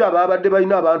bakuta babadde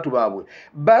balina abantu baabwe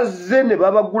bazze ne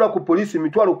babagula ku poliisi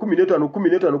emitwalo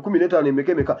 15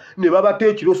 emekemeka ne babata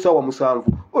ekiro ssaawa 7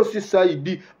 osi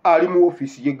saidi ali mu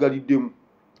ofiisi yeggaliddemu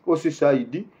osi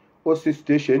saidi osi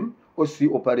station osi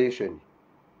operation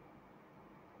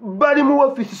bali mu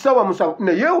ofiisi ssaawa 7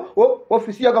 naye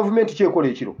ofiisi ya gavumenti kyekola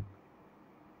ekiro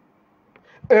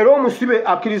era omusibe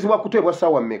akkirizibwa kuteebwa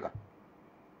ssaawa mmeka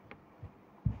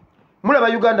mulaba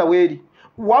Uganda weeri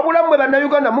wabula mwe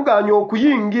bannayuganda muganya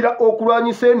okuyingira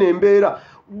okulwanyisa eno embeera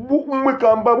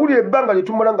mwekamba buli ebbanga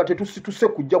lyetumala nga tetusituse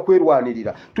kujja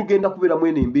kwerwanirira tugenda kubeera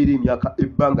mwene embeera emyaka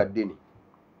ebbanga ddene.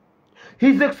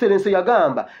 His Excellency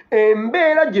yagamba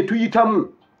embeera gye tuyitamu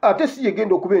ate si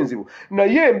yegenda okuba enzibu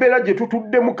naye embeera gye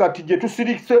tutuddemu kati gye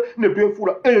tusirikise ne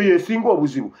twefuula eyo yesinga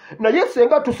obuzibu naye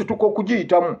senga tusituka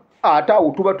okugiyitamu ate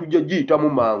awo tuba tujja giyitamu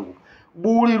mangu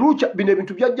buli lukya bino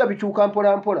ebintu byajja bikyuka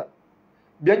mpolampola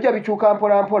byajja bikyuka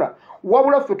mpolampola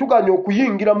wabula ffe tuganya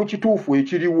okuyingira mu kituufu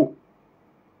ekiriwo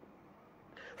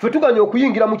ffe tuganya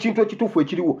okuyingira mu kintu ekituufu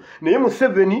ekiriwo naye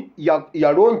Museveni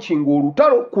yalonkinga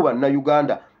olutalo ku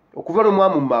bannayuganda okuva lwe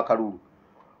mwamu Akalulu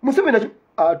Museveni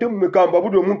ate mmekamba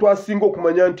buli omuntu asinga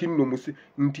okumanya nti nno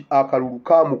nti Akalulu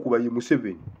kaamukuba ye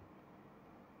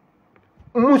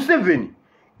Museveni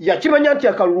yakimanya nti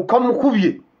Akalulu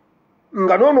kamukubye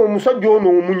nga noono omusajja ono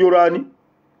omunyolani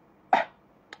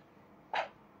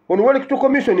ono wali kitu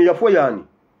commission yafwa yani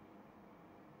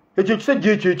ekyo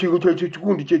kisajja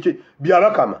ekikundi kyekye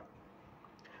byabakama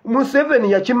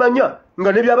Museveni yakimanya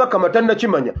nga ne byabakama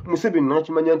tannakimanya Museveni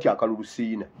nakimanya nti Akalulu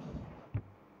siina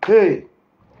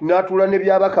n'atula ne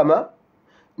byabakama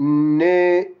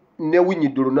ne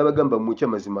Winyiddolo n'abagamba mmwe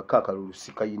mazima Akalulu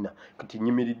sikayina kati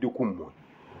nyimiridde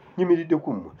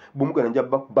kummwe bw'omugana nja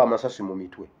ba amasasi mu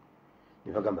mitwe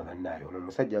ne bagamba bannaayo ono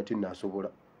omusajja ati naasobola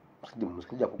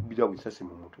musajja kukubira bwisasi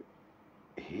mu mutwe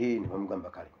ne bamugamba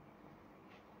kale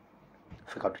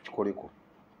ffe katukikoleko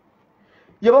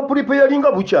yabapulipe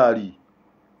yalinga bukyali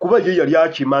kuba ye yali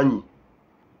akimanyi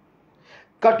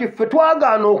kati ffe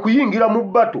twagaana okuyingira mu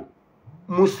bbato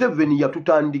Museveni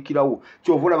yatutandikirawo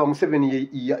kyova olaba Museveni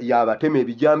yabatema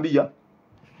ebijambiya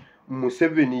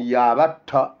Museveni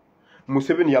yabatta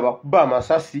Museveni yabakuba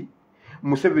amasasi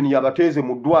Museveni yabateeze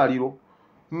mu ddwaliro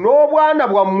n'obwana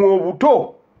bwammwe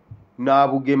obuto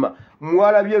n'abugema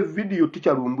mwalabye video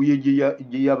tikyalumbuye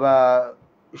gye yaba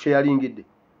sheyalingidde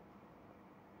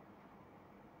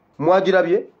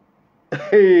mwagirabye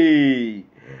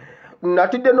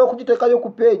natidde n'okugiteekayo ku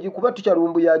peegi kuba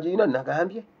tikyalumbuye agirina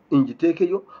nagambye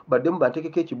njiteekeyo baddemu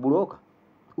banteekeko ekibulooka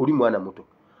oli mwana muto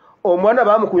omwana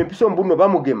baamukuba empisa omubunno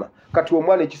bamugema kati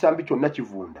omwana ekisambi kyonna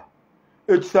kivunda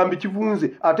ekisambi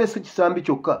kivunze ate si kisambi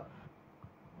kyokka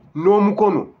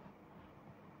n'omukono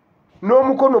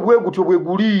bwe gutyo bwe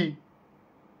guli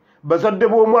bazadde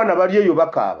b'omwana bali eyo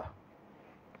bakaaba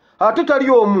ate tali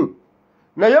omu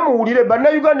naye muwulire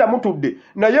bannayuganda mutudde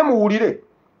naye muwulire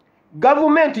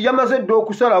gavumenti yamaze dde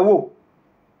okusalawo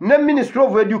ne Ministry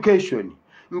of Education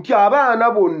nti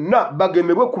abaana bonna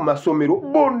bagemebwe ku masomero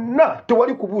bonna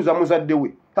tewali kubuuza muzadde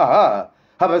we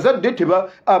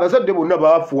abazadde bonna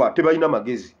baafwa tebalina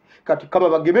magezi kati kaba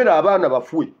bagemera abaana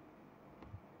bafwe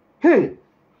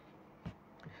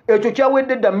ekyo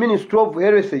kyawedde dda Ministry of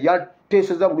Health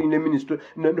yateeseza bulungi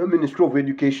ne Ministry of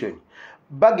Education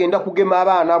bagenda kugema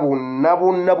abaana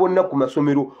bonna ku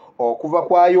masomero okuva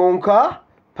kwa yonka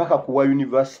paka kuwa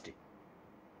university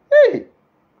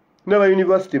n'aba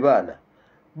university baana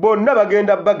bonna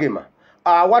bagenda bagema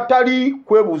awatali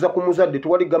kwebuuza ku muzadde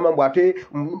tewali gamba mbu ate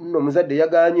omuzadde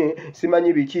yaganye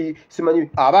simanyi biki simanyi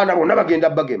abaana bonna bagenda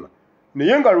bagema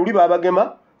naye nga luli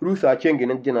babagema Ruth Achenge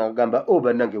najja n'agamba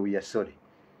bannange weyasole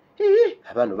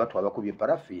abaana batwala bakubye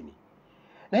paraffini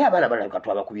naye abaana balabika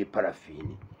twabakubye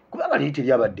paraffini kubanga liri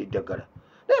teryabadde eddagala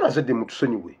naye bazadde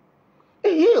mutusonyiwe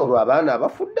olwo abaana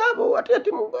abafudde abo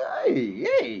ate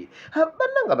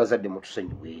bannanga bazadde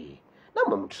mutusonyiwe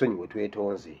nammwe mutusonyiwe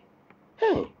twetonze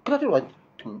kiraterwa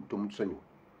tumutusonyiwa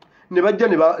ne bajja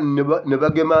ne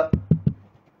bagema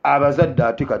abazadde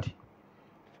ate kati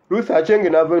Ruth Achenge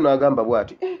n'avaayo n'agamba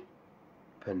bw'ati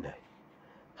bannaye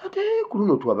ate ku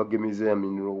luno twabagemeza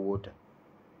mineral water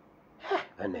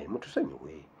bannaye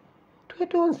mutusonyiwe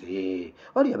twetonze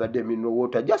wali abadde mineral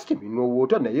water just mineral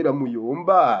water naye era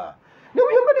muyomba ne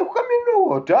muyomba ne kuka mineral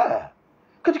water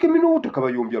kati ke mineral water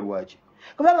kabayombya lwaki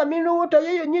kubanga mineral water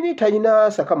yeyo nyini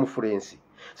tayina saka mu French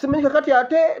simanyi kati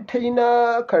ate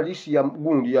tayina calcium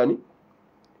gundi yani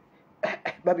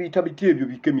babiyita biti ebyo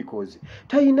chemicals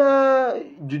tayina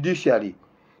judiciary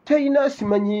tayina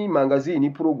simanyi magazine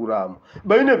program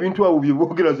balina ebintu abo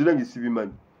byeboogera zirangi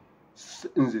sibimanyi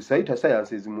nze sayita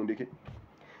science ezimundeke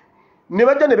ne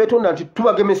bajja ne betonda nti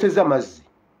tubagemeseza mazzi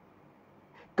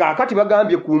kakati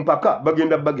bagambye ku mpaka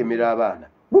bagenda bagemera abaana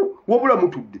wabula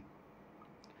mutudde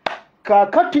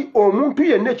kakati omuntu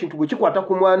yenna ekintu bwe kikwata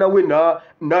ku mwana we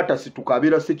n'atasituka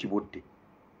abeera sekibotte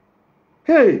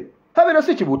abeera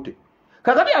sekibotte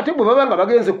kakati ate bwe baba nga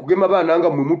bagenze kugema baana nga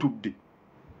mwe mutudde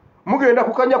mugenda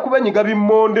kukanya kubanyiga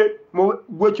bimmonde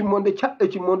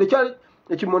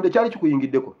ekimmonde kyali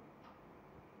kikuyingiddeko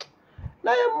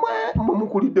naye mwe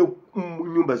mukulidde mu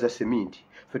nnyumba za seminti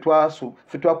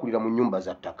fe twakulira mu nnyumba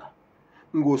za ttaka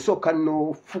ng'osooka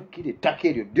n'ofukira ettaka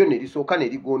eryo ddyo ne lisooka ne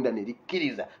ligonda ne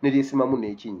likkiriza ne lyesimamu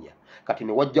n'ekinnya kati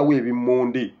ne wajjawo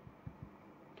ebimmonde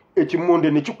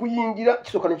ekimmonde ne kikuyingira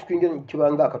kisooka ne kikuyingira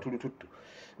kibanga akatulututtu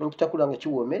nkitakula nga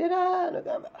kiwoomerera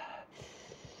nagamba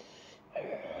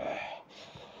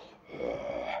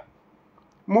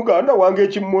muganda wange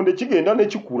ekimmonde kigenda ne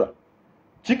kikula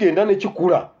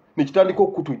ne kitandika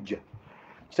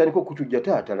okutujja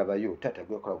taata labayo taata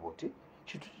gwekola bwoti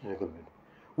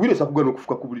wiresa kugana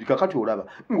okufuka ku buliri kakati olaba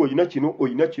ng'olina kino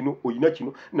olina kino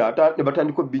ne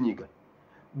batandika binyiga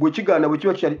bwe kigaana bwe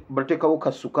kiba kyali bateekawo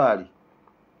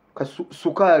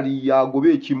sukaali yagoba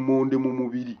ekimmonde mu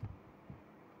mubiri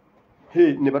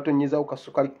ne batonyezawo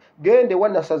kasukaali gende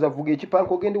wanasaza vuga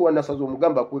ekipanko gende wanasaza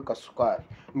omugamba akuwe kasukaali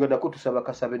nga nako tusaba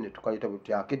kasabe ne tukaleeta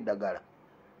butyako eddagala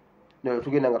naye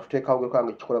tugenda nga tuteekawo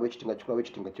gekanga kikola bwe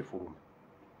kiti nga kifuluma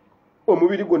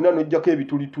omubiri gwonna n'ojjako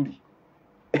ebitulituli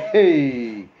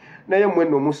naye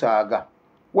mwenno musaaga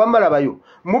wamalabayo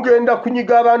mugenda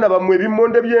kunyiga abaana bammwe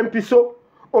ebimmonde by'empiso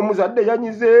omuzadde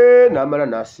yanyize n'amala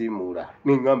n'asiimuula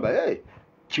neŋŋamba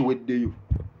kiweddeyo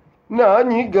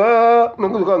nanyiga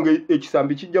nanga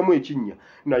ekisambi kijjamu ekinnya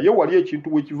naye wali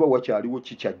ekintu wekiva wakyaliwo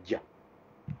kikyajja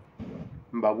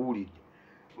mbabuulire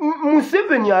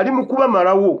Museveni ali mu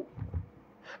kubamalawo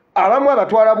abamu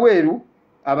abatwala bweru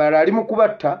abalala ali mu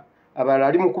kubatta abalala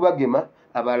ali mu kubagema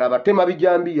abalala batema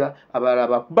bijambiya abalala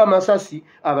bakuba masasi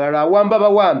abalala awamba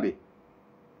bawambe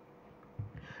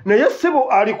naye ssebo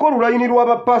aliko olulayini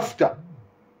lw'abapasita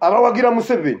abawagira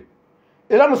Museveni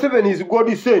era Museveni is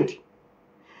God sent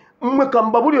mmwe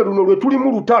kambabulire luno lwe tuli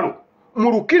mu lutalo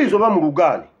mu lukkirizo ba mu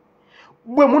lugaane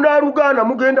bwe munaalugaana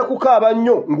mugenda kukaaba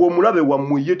nnyo ng'omulabe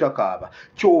wammwe ye takaaba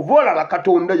kyova olaba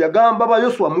Katonda yagamba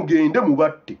Bayoswa mugende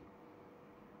mubatte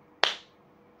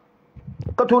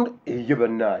Katonda ye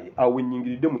bannaaye awo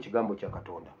ennyingiridde mu kigambo kya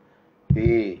Katonda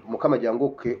Mukama jangu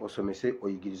okke osomese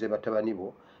oyigirize batabani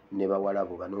bo ne bawala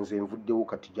bo bano nze nvuddewo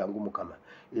kati jangu Mukama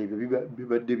ebyo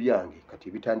bibadde byange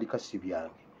kati bitandika si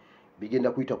byange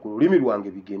bigenda kuyita ku lulimi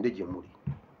lwange bigende gye muli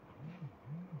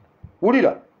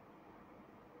wulira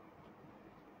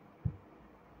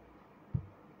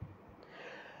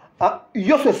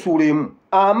Yoswa Sulemu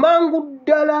amangu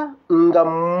ddala nga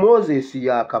Moses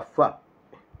yakafa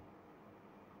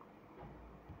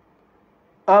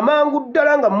amangu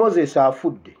ddala nga Moses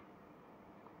afudde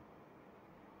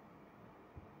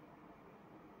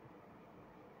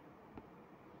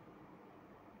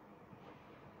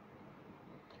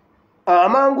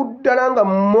amangu ddala nga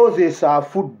Moses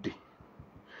afudde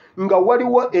nga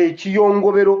waliwo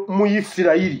ekiyongobero mu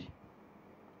Isirayiri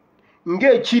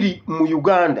ng'ekiri mu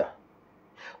Uganda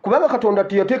kubanga Katonda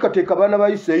teyateekateeka abaana ba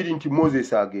Isirayiri nti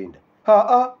Moses agenda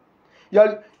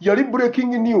yali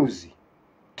breaking news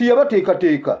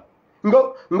tiyabateekateeka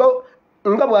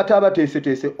nga bw'ate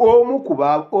abateeseteese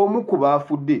omu ku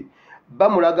baafudde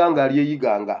bamulaga nga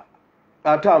alyeyiganga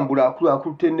atambula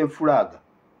akutte ne fulaga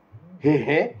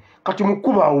kati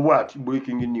mukubaawo bw'ati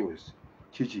breaking news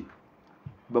kiki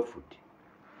bafudde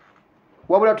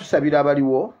wabula tusabira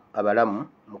abaliwo abalamu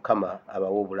Mukama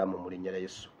abawa obulamu mu linnya lya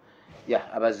Yesu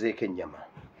abazeeko ennyama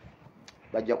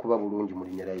bajja kuba bulungi mu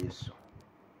linnya lya Yesu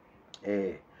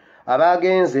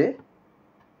abagenze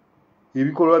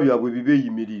ebikolwa byabwe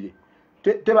bibeeyimirire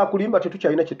tebakulimba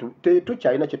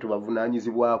tetukyalina kye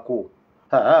tubavunaanyizibwako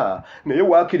naye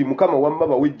waakiri Mukama wamma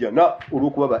bawejjana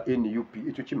olw'okuba ba NUP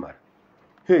ekyo kimala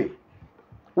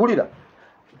wulira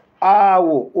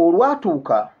awo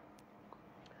olwatuuka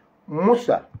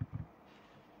Musa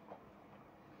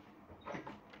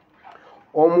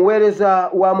omuweereza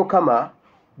wa Mukama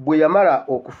bwe yamala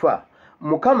okufa,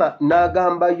 Mukama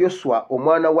n'agamba Yoswa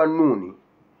omwana wa Nuuni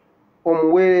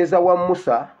omuweereza wa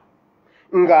Musa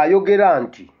ng'ayogera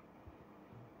nti,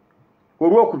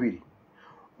 olwokubiri,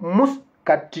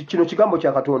 kati kino kigambo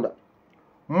kya Katonda,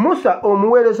 Musa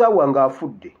omuweereza wange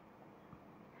afudde,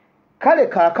 kale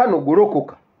kaakano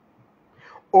golokoka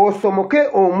osomoke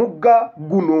omugga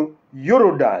guno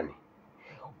Yorodani,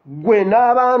 gwe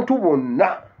n'abantu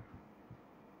bonna,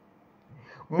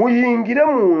 muyingire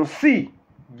mu nsi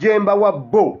gye mbawa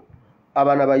bo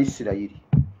abaana ba Isirayiri.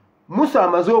 Musa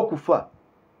amaze okufa.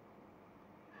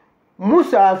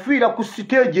 Musa afiira ku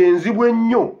siteegi enzibu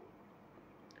ennyo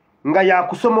nga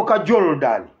yakusomoka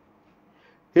Yorodani.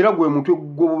 Era gwe mutwe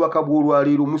gw'obubaka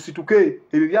bw'olwaleero, musituke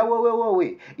ebyo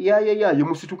byawewewewe yaye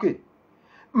musituke.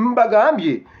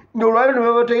 Mbagambye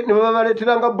olwaleero ne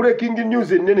babaleeteranga breaking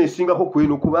news ennene esingako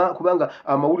kweno kubanga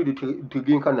amawulire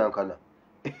tegenkanankana.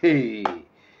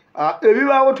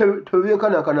 Ebibaawo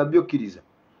tebyenkanankana byokkiriza,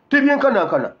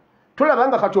 tebyenkanankana.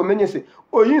 Tolabanga kati omenyese,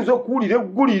 oyinza okuwulira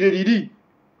eggulire liri.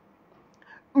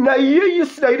 Naye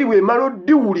Isirayiri bw'emala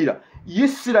oddiwulira,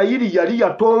 Isirayiri yali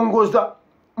yatongoza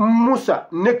Musa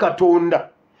ne Katonda,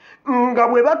 nga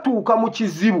bwe batuuka mu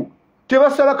kizibu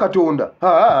tebasala Katonda.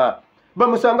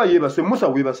 Bamusanga yeebase, Musa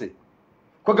weebase.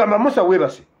 Kwagamba Musa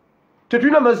weebase,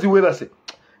 tetulina mazzi weebase,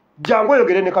 jangu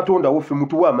oyogere ne Katonda waffe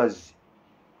mutuwe amazzi.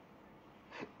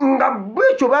 Nga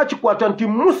bwekyo bakikwata nti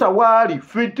Musa waali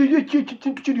ffe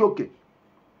kintu kiryoke.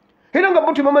 Era nga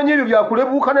bo tebamanyi ebyo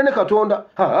byakulebuukana ne Katonda.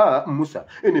 Musa,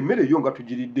 eno emmere eyo nga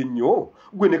tugiridde nnyo,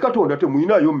 gwe ne Katonda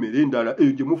temuyinaayo mmere endala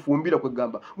eyo gye mufumbira,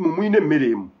 kwegamba mumuyina emmere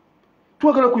emu,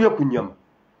 twagala kulya ku nnyama.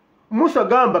 Musa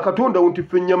gamba Katonda nti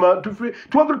ffe ennyama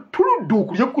twagala tuludde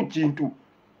okulya ku kintu.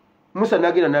 Musa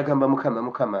n'agenda n'agamba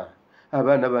Mukama,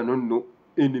 abaana bano nno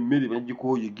eno emmere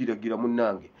bagikooyigiragira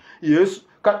munnange. Yesu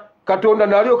Katonda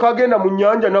n'alyoka agenda mu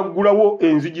nnyanja n'aggulawo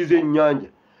enzigi z'ennyanja,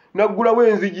 n'aggulawo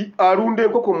enzigi, alunda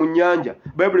enkoko mu nnyanja.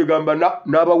 Bayibuli egamba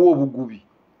n'abawa obugubi,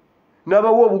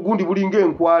 n'abawa obugundi bulinga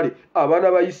enkwale.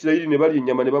 Abaana ba Isirayiri ne balya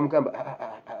ennyama ne bamugamba,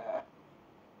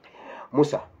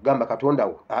 Musa gamba Katonda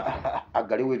wo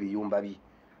aggalewo ebiyumba bye,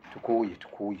 tukooye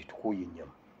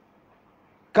ennyama.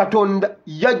 Katonda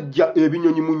yajja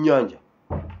ebinyonyi mu nnyanja.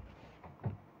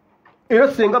 Era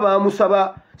senga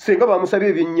bamusaba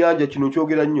ebyennyanja, kino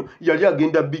kyogera nnyo, yali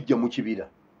agenda bijja mu kibira.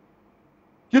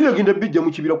 Yali agenda bijja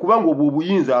mu kibira kubanga obwo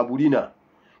obuyinza abulina.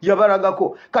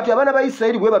 Yabalagako. Kati abaana ba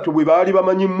Isirayiri bwe bato bwe baali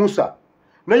bamanyi Musa.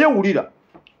 Naye wulira,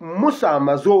 Musa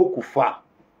amaze okufa.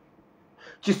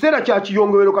 Kiseera kya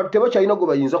kiyongobero, kati tebakyalina gwe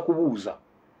bayinza kubuuza.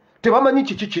 Tebamanyi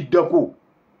kiki kiddako.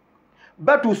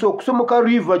 Batuuse okusomoka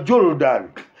river Jordan,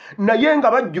 naye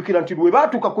nga bajjukira nti lwe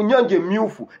baatuuka ku nnyanja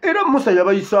emyufu era Musa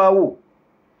yabayisaawo.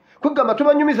 Kwegamba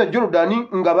tebanyumiza Jordan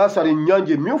nga baasala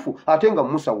ennyanja emyufu ate nga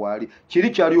Musa waali. Kiri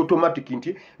kyali automatic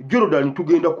nti Jordan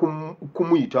tugenda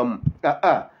kumuyitamu.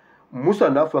 Musa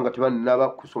n'afa nga tebannaba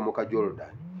kusomoka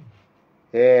Jordan.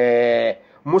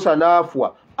 Musa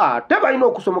n'afa ate balina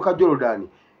okusomoka Jordan.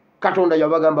 Katonda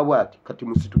yabagamba bw'ati, kati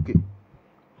musituke.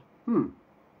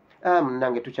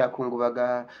 Munnange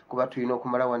tukyakungubaga kuba tulina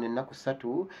okumala wano ennaku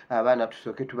 3, abaana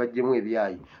tusooke tubajjemu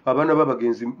ebyayi. Abaana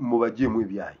b'abagenzi mubajjemu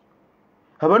ebyayi,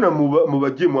 abaana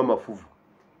mubajjemu amafuvu.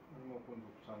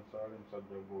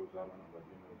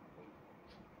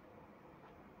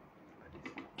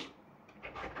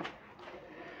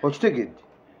 Okitegedde?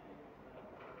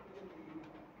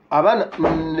 Abaana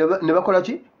ne bakola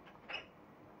ki?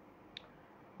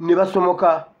 Ne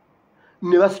basomoka,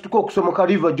 ne basituka okusomoka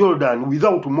river Jordan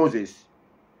without Moses.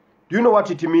 Do you know what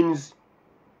it means?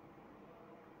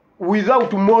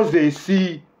 Without Moses,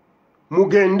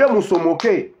 mugende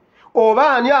musomoke.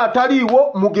 Obaani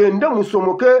ataliiwo mugende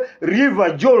musomoke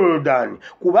river Jordan.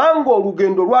 Kubanga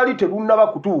olugendo lwali terunnaba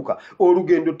kutuuka.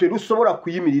 Olugendo terusobola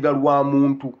kuyimirira lwa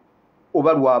muntu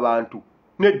oba lw'abantu.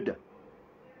 Nedda.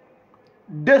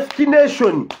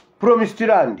 Destination promised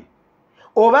land.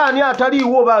 Obaani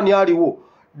ataliiwo obaani aliwo.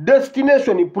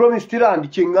 Destination promised land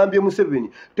kyengambye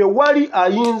Museveni. Tewali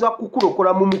ayinza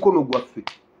kukulokola mu mukono gwaffe.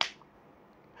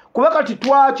 Kuba kati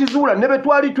twakizuula ne be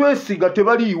twali twesiga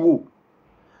tebaliiwo.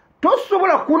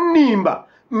 Tosobola kunnimba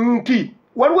nti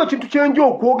waliwo ekintu kyenja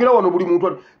okwogera wano buli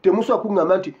muntu temusobola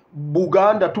kuŋŋamba nti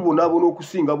Buganda tubonaabona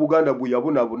okusinga Buganda bwe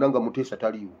yabonaabona nga Muteesa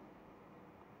taliiwo.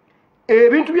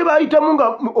 Ebintu bye bayitamu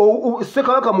nga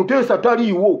Ssekabaka Muteesa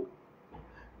taliiwo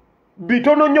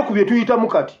bitono nnyo ku bye tuyitamu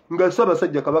kati nga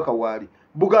Ssaabasajja Kabaka waali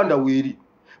Buganda weeri.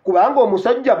 Kubanga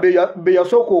omusajja be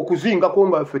yasooka okuzingako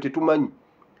nga ffe tetumanyi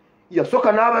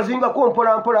yasoka n'abazingako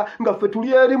mpola nga ffe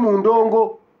tuli eri mu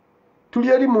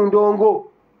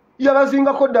ndongo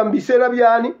yabazingako dda mu biseera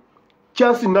byani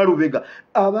Chance Nalubega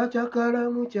abakyakala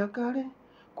mu kyakale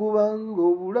kubanga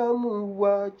obulamu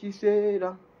bwa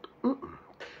kiseera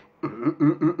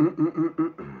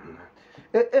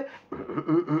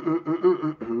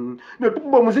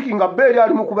netukuba omuziki nga bbeeri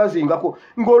ali mu kubazingako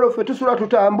ng'olwo ffe tusula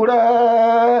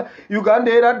tutambula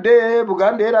Uganda eradde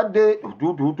Buganda eradde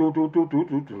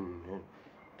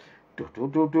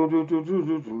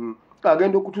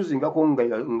agenda okutuzingako nga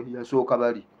yasooka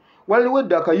bali waliwo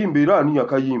edda akayimba era ani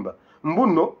yakayimba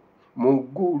mbuno mu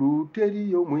ggulu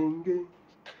teriyo mwenge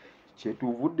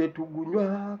kyetuvudde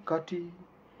tugunywa kati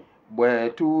bwe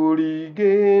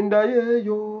tuligenda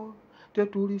yeeyo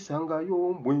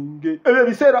tetulisangayo mwenge ebyo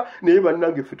ebiseera naye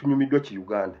bannange ffe tunyumiddwa ki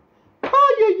Uganda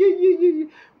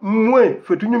mwe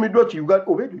ffe tunyumiddwa ki Uganda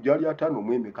oba ebyo gyali 5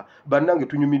 mwemeka bannange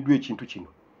tunyumiddwa ekintu kino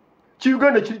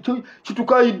Uganda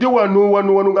kitukayidde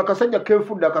wano nga kasajja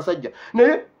kenfudde akasajja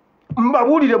naye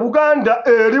mbabuulire Buganda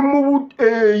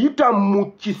eyita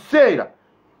mu kiseera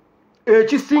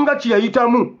ekisinga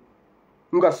kiyayitamu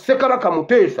nga Ssekabaka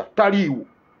Muteesa taliiwo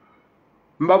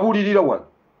mbabuulirira wano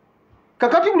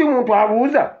kakati buli muntu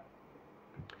abuuza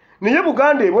naye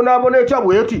Buganda ebonaabona etya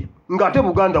bweti ng'ate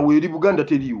Buganda weeri Buganda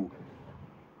teriiwo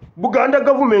Buganda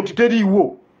gavumenti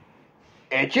teriiwo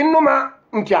ekinnuma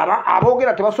nti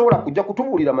aboogera tebasobola kujja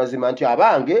kutubuulira mazima nti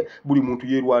abange buli muntu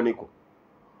yeerwaneko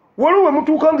waliwo we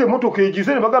mutuuka ng'emmotoka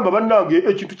egize ne bagamba bannange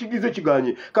ekintu kigize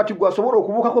kiganye kati gwasobola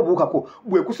okubuukako buukako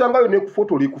bwekusangayo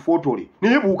nekufotole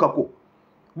naye buukako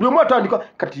buli omu atandika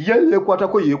kati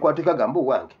yeekwateko kagamba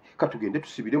owange katugende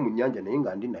tusibire mu nnyanja naye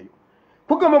nga ndi nayo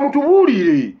kugamba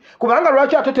mutubuulire kubanga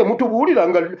lwaki ate temutubuulira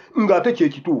ng'ate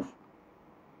kyekituufu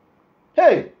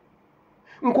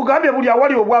nkugambye buli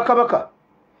awali obwakabaka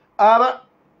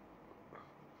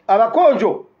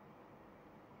abakonjo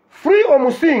free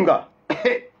omusinga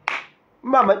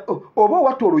mama oba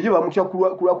owatolo ye bamutya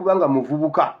kubanga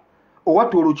muvubuka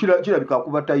owatolo kirabika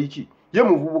akuba tayiki ye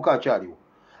muvubuka akyaliwo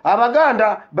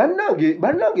abaganda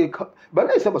bannange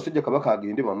Ssaabasajja Kabaka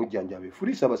agende bamujjanjabe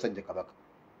free Ssaabasajja Kabaka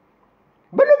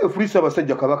bannange free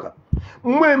Ssaabasajja Kabaka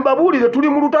mwe mbabuulire tuli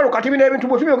mu lutalo kati bino ebintu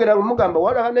bwe tubyogera mugamba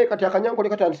wala naye kati akanyankole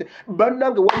katandise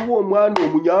bannange waliwo omwana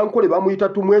omunyankole bamuyita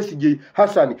Tumwesige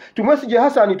Hasani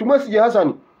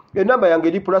enamba yange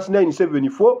eri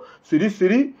 +974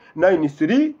 33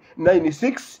 93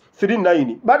 96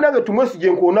 39 bannange Tumwesige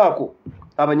nkonaako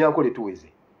abanyankole tuweze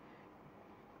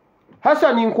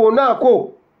Hasani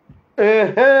nkonaako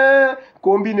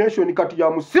combination kati ya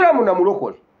musiramu na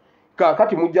mulokole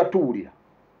kakati mujja tuwulira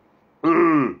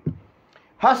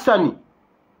Hasani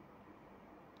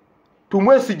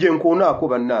Tumwesige nkonaako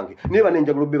bannange naye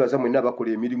banenjagala bebaza mwenna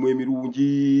abakola emirimu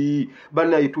emirungi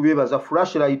bannaye tubebaza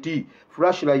flashlight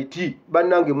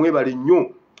bannange mwebale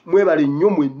nnyo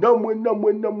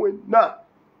mwenna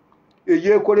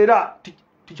eyeekolera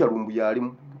tikyalumbuye ali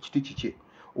mu kiti kikye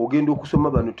ogenda okusoma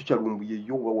bano tikyalumbuye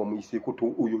yo wawa muyiseeko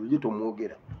oyo ye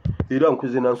tomwogera era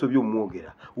nkuze nansobye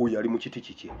omwogera oyo ali mu kiti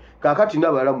kikye kaakati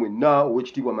nabala mwenna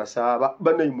ow'ekitiibwa Masaaba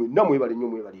bannaye mwenna mwebale nnyo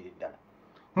mwebalire ddala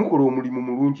mukola omulimu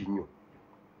mulungi nnyo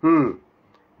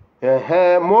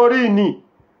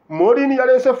Morini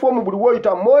yaleese foomu buli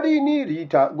woyita Morini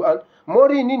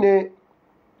ne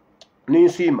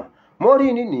Nsiima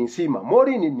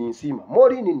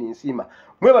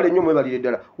mwebale nnyo mwebalire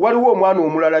ddala waliwo omwana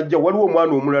omulala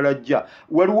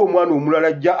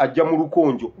ajja ajja mu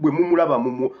lukonjo bwe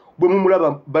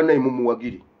mumulaba bannaye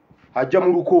mumuwagire ajja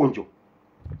mu lukonjo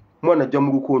mwana ajja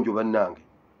mu lukonjo bannange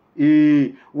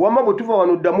wama bwe tuva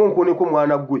wano ddamu onkoneko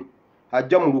mwana gwe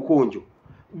ajja mu lukonjo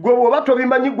gwe bw'oba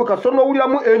tobimanyi gwe kasono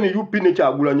owuliramu NUP ne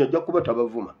Kyagulanyi ajja kuba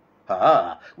tabavuma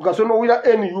kasono owulira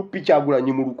NUP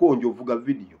Kyagulanyi mu lukonjo ovuga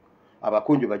vidiyo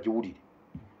abakonjo bagiwulire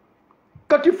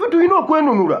kati ffe tulina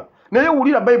okwenunula naye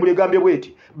wulira Bayibuli egambye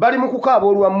bweti bali mu kukaaba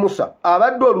olwa Musa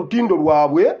abadde olutindo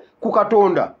lwabwe ku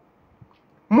Katonda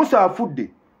Musa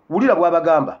afudde wulira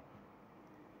bw'abagamba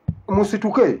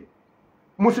musituke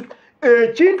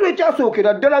ekintu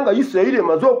ekyasookera ddala nga Isirayiri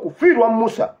emaze okufiirwa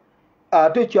Musa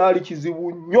ate kyali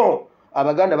kizibu nnyo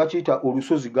abaganda bakiyita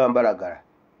olusozi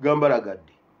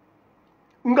gambalagadde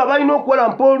nga balina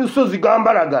okuwalampa olusozi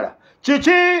gambalagala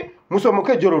kiki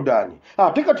musomoke Jorodani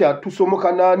ate kati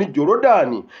atusomoka naani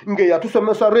Jorodani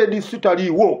ng'eyatusomesa Red Sea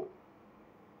taliiwo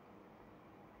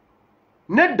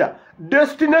nedda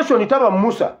destination taba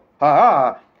Musa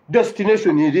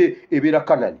destination ebeera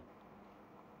Kanani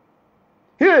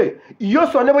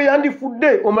Yoswa ne bwe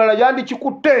yandifudde omulala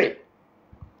yandikikutte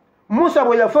Musa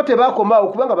bwe yafa tebaakomaawo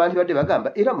kubanga bandibadde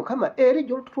bagamba era Mukama eri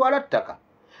gy'olutwala ttaka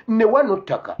ne wano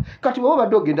ttaka kati bwe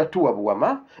badde ogenda tuwa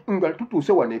Buwama nga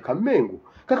tutuuse wano e Kamengo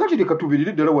kakati leka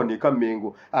tubeerere ddala wano e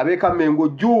Kamengo ab'e Kamengo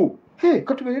juu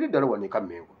katubeerere ddala wano e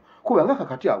Kamengo kubanga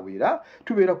kakati aweera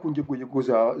tubeera ku njegojego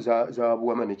za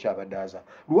Buwama ne Kyabadaaza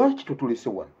lwaki tutulese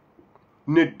wano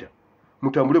nedda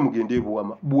mutambule mugende e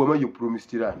Buwama yo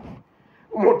promised land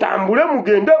mutambule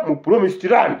mugende mu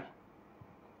promised land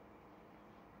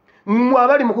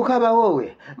mwabali mukukaba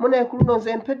wowe munaekuluno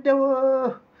nze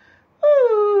mpeddewo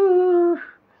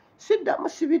siddamu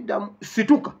sibiddamu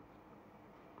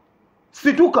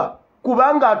situka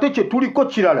kubanga ate kye tuliko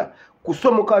kirala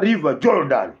kusomoka river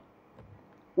Jordan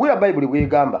wera Bible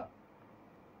bwegamba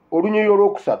olunyiriri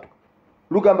olwokusatu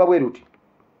lugamba bwe luti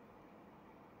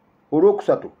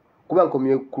olwokusatu kuba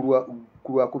nkomye ku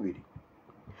lwakubiri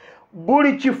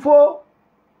buli kifo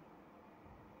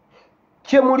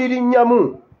kye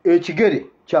mulirinnyamu ekigere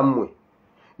kyammwe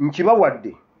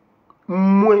nkibawadde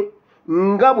mmwe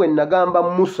nga bwe nagamba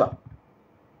Musa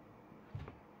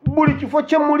buli kifo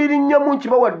kye mulirinnyamu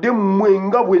nkibawadde mmwe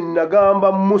nga bwe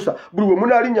nagamba Musa buli we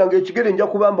munaalinnyanga ekigere nja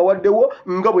kubamba waddewo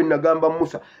nga bwe nagamba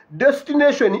Musa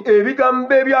destination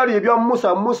ebigambo ebyali ebya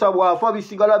Musa bw'afa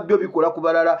bisigala byo bikola ku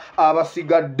balala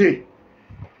abasigadde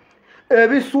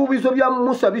ebisuubizo bya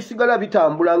Musa bisigala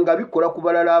bitambula nga bikola ku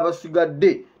balala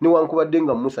abasigadde newankubadde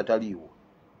nga Musa taliiwo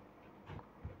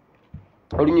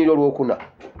olunyiriri olwokuna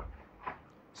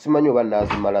simanyi oba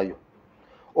naazimalayo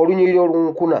olunyiriri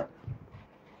olwokuna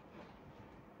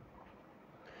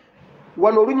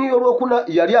wano olunyiriri olwokuna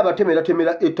yali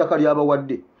abatemeratemera ettaka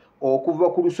lyabawadde okuva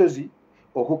ku lusozi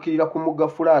okukkirira ku mugga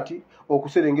Fulaati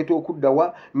okuserengeta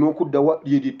okuddawa n'okuddawa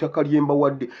lyeri ettaka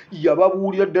lyembawadde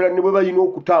yababuulira ddala ne bwe balina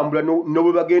okutambula ne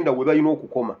bwe bagenda we balina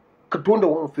okukoma Katonda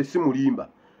waffe si mulimba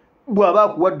bw'aba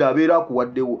akuwadde abeera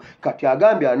akuwaddewo kati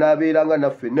agambye anaabeeranga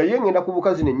naffe naye ngenda ku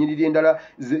bukazi n'ennyiriri endala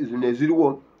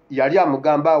neziriwo yali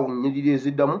amugamba awo nnyiriri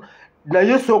eziddamu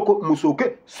naye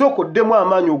sookoddemu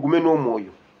amaanyi ogume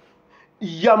n'omwoyo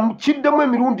yamukiddemu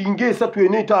emirundi ng'esatu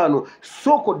n'etaano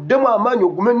sookoddemu amaanyi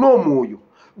ogume n'omwoyo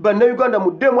bannayuganda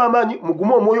muddemu amaanyi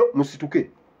mugume omwoyo musituke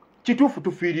kituufu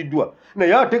tufiiriddwa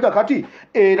naye ate kakati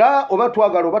era oba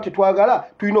twagala oba tetwagala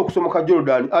tulina okusomoka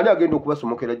Jordan ani agenda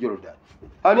okubasomokera Jordan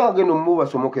ani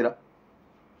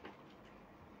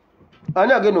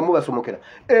agenda omubasomokera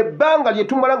ebbanga lye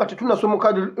tumala nga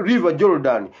tetunasomoka river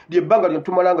Jordan lyebbanga lye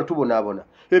tumala nga tubonaabona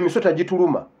emisota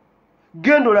gituluma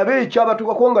genda olabe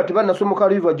ekyabatukako nga tebanasomoka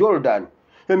river Jordan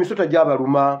emisota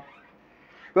gyabaluma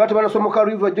baba tebanasomoka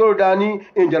river Jordan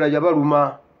enjala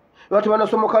yabaluma baba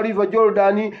tebanasomoka river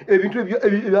Jordan ebintu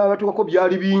ebyabatukako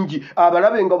byali bingi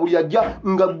abalabe nga buli ajja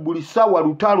nga buli ssaawa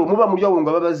lutalo muba mulyawo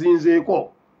nga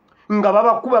babazinzeeko nga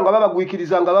babakuba nga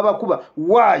babagwikiriza nga babakuba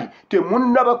waayi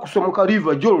temunnaba kusomoka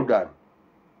river Jordan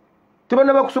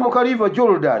tebannaba kusomoka river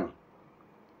Jordan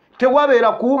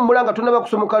tewabeera kuwummula nga tonnaba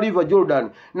kusomoka river Jordan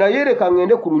naye leka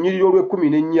ngende ku lunyiriri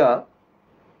olw'14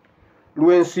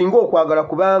 lwensinga okwagala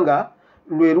kubanga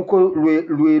lwe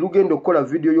lugenda okukola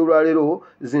vidiyo y'olwaleero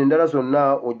zendala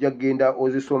zonna ojja kgenda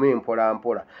ozisoma empola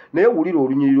mpola naye wulira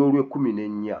olunyiriri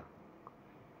olw'14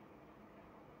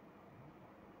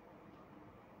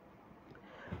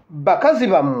 bakazi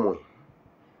bammwe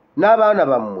n'abaana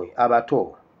bammwe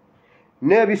abato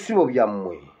n'ebisibo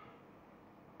byammwe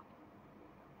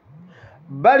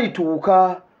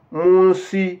balituuka mu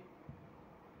nsi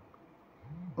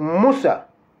Musa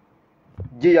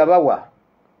gye yabawa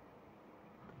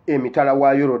emitala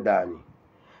wa Yorodani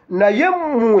naye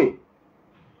mmwe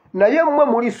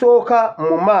mulisooka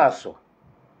mu maaso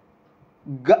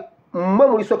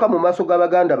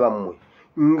g'abaganda bammwe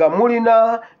nga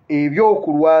mulina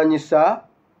ebyokulwanyisa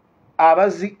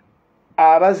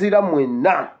abazira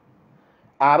mwenna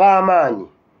ab'amaanyi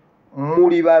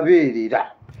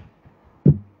mulibabeerera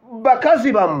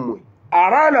bakazi bammwe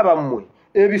abaana bammwe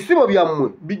ebisibo byammwe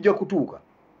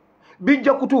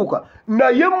bijja kutuuka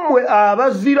naye mmwe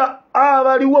abazira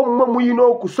abaliwo mmwe muyina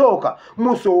okusooka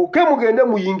musooke mugende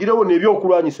muyingirewo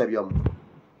n'ebyokulwanyisa byammwe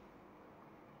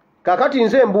kakati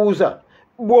nze mbuuza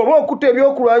bw'oba okutta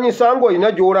ebyokulwanyisa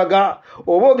ng'olina gy'olaga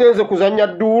oba ogenze kuzannya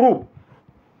dduulu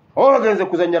oba ogenze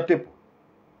kuzannya tepo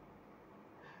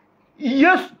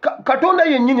Yesu Katonda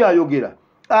yennyini ayogera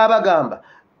abagamba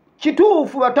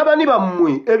kituufu batabani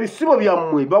bammwe ebisibo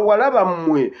byammwe bawala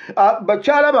bammwe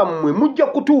bakyala bammwe mujja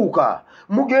kutuuka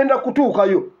mugenda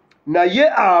kutuukayo naye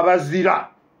abazira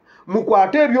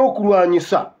mukwate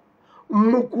ebyokulwanyisa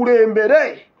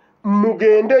mukulembere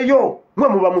mugendeyo mwe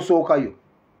muba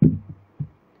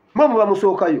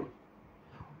musookayo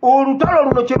olutalo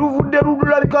luno kye luvudde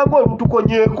lulabika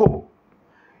ng'olutukonyeeko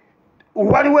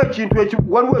waliwo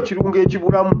ekirungo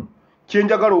ekibulamu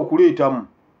kyenjagala okuleetamu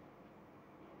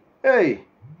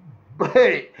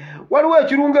waliwo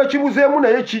ekirungo ekibuzeemu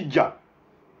naye kijja.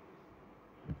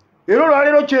 Era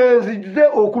olwaleero kyenzize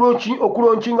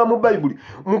okulonkinga mu Bayibuli,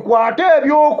 mukwate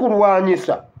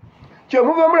ebyokulwanyisa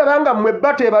kyemuva mulaba nga mmwe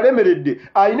bata ebalemeredde.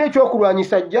 Alina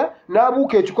ekyokulwanyisa ajja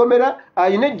n'abuuka ekikomera,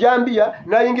 alina ejjambiya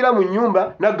n'ayingira mu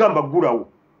nnyumba n'agamba ggulawo.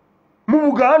 Mu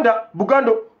Buganda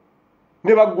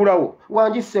ne baggulawo.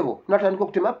 Wanjisebo n'atandika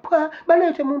okutema,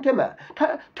 baleete mu ntema,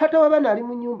 taata w'abaana ali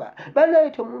mu nnyumba,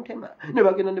 baleete mu ntema. Ne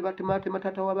bagenda ne batematema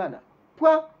taata w'abaana,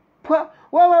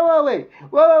 wawe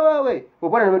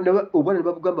obwana ne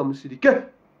babugamba musirike,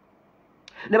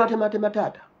 ne batematema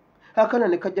taata. Akaana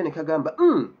ne kajja ne kagamba,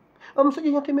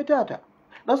 omusajja yateme taata,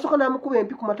 nasooka n'amukuba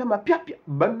empi ku matama pyapya.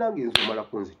 Bannange nze omala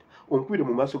kunzita onkubire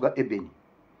mu maaso ga Ebeni.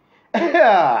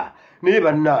 Naye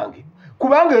bannange,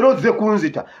 kubanga era ozze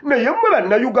kunzita, naye mmwe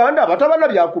bannayuganda abatabana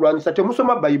byakulwanyisa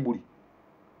temusoma Bayibuli.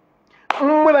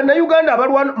 Mmwe bannayuganda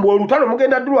abalwana olutalo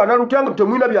mugenda dulwana lutanga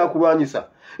temulina byakulwanyisa,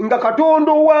 nga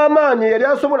Katonda ow'amaanyi yali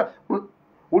asobola.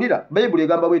 Ulira Bayibuli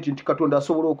egamba bweti nti Katonda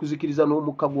asobola okuzikiriza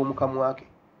n'omukka gw'omukamwa ke.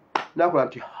 Nakola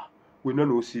nti wenna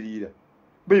n'osiriira.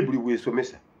 Bayibuli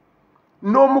bwesomesa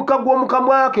n'omukka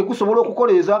gw'omukamwa ke gusobola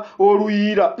okukoleeza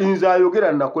oluyiira. Nze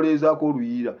ayogera nakoleezaako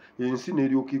oluyiira, ensi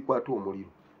n'eryoka ekwata omuliro.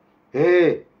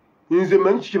 Nze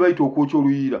manyi kiki bayita okwokya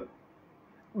oluyiira.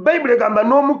 Bayibuli egamba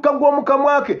n'omukka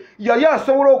gw'omukamwa ke yali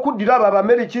asobola okuddira abo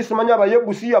Abameriki, simanyi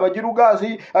Abayebusi,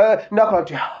 Abajirugazi, nakola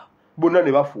nti bonna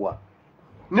ne bafuwa.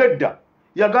 Nedda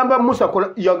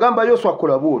yagamba Yoswa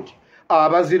kola bw'oti,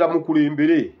 abazira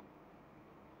mukulembere,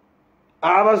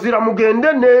 abazira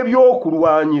mugende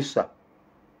n'ebyokulwanyisa.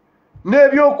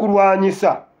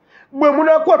 Bwe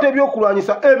munakwata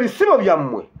ebyokulwanyisa, ebisibo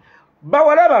byammwe,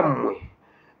 bawala bammwe,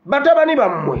 batabani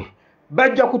bammwe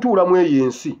bajja kutuula mu eyo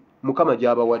ensi Mukama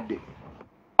gy'abawadde.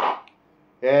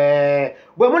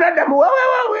 Bwe munadda mu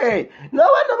wawe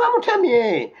n'owano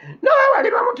bamutemye,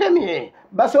 n'owali bamutemye,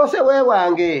 basoose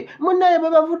weewange, munnaye bwe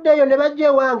bavuddeyo ne bajja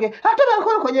ewange, ate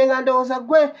bankonkonye nga ndowooza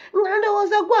ggwe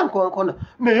nkonkona.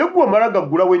 Naye gwe omala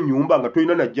gaggulawo ennyumba nga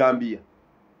tolina na jjambiya.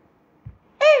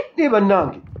 Naye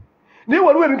bannange, naye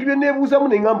waliwo ebintu bye neebuuzamu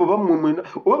ne ŋŋamba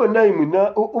oba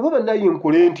bannaye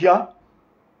nkole ntya?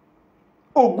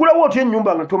 Oggulawo otya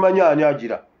ennyumba nga tomanya ani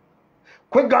agira?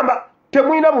 Kwegamba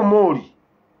temulina bumooli.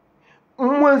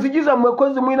 Mmwe enzigi zammwe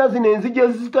ko zimulina zino enzigi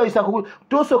ezitayisa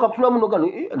tosooka kutula muno gano,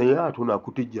 naye ate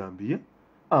onaakuta ejjambiya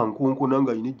ankonkona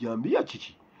nga alina ejjambiya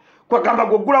kiki? Kwegamba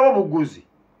gwoggulawo buguzi.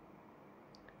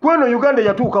 Kweno Uganda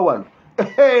yatuuka wano,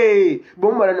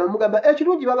 bwemumala nemugamba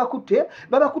ekirungi babakutte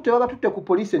babatutte ku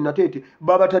poliisi enateete,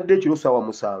 babatadde ekiro ssaawa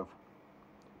 7.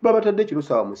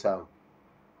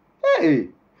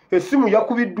 Essimu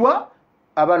yakubiddwa,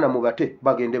 abaana mubate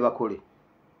bagende bakole.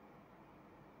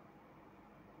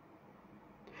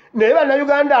 Naye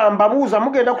bannayuganda mbabuuza,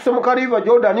 mugenda kusomoka River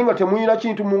Jordan nga temuyina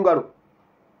kintu mu ngalo?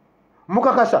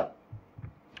 Mukakasa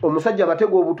omusajja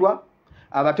abatega obutwa,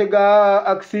 abatega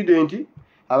accident,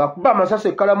 abakuba amasasi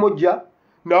ekkalamojja,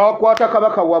 n'akwata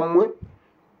kabaka wammwe,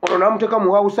 ono n'amuteeka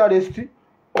mu house arrest,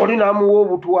 oli n'amuwa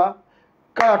obutwa.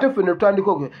 Kale ate ffe ne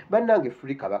tutandika bannange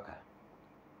fuli kabaka,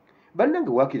 bannange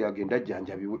waakiri agenda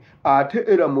ajjanjabiwe, ate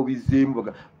era mu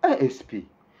bizimbu SP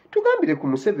tugambire ku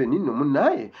Museveni nno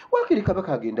munnaye waakiri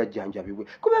kabaka agenda ajjanjabiwe,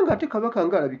 kubanga ate kabaka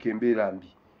ng'alabika embeera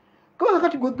mbi. Kabaka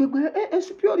kati gwe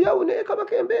SP oli awo naye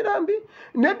kabaka embeera mbi.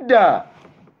 Nedda,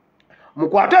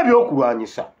 mukwate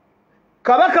ebyokulwanyisa.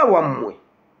 Kabaka wammwe,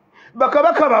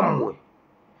 bakabaka bammwe,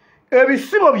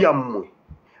 ebisibo byammwe,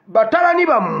 batabani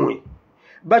bammwe,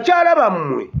 bakyala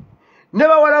bammwe ne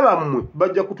bawala bammwe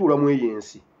bajja kutuula mu eyo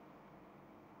ensi.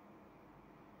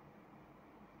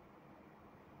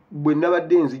 Bwe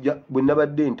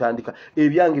nabadde ntandika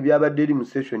ebyange byabadde eri mu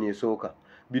session esooka,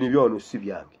 bino byawano si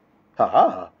byange.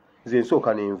 Nze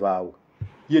nsooka nenvaawo,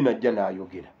 ye najja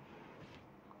n'ayogera.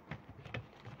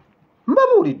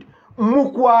 Mbabuulidde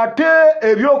mukwate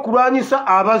ebyokulwanyisa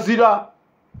abazira,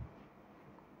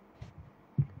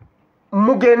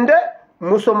 mugende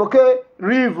musomoke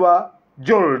River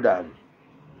Jordan.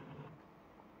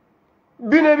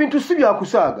 Bino ebintu si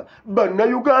byakusaaga.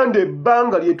 Bannayuganda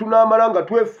ebbanga lye tunaamala nga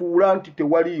twefuula nti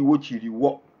tewaliiwo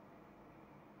kiriwo.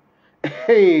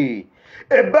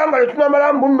 Ebbanga lye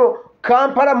tunaamala mbuno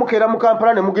Kampala, mukeera mu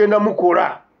Kampala ne mugenda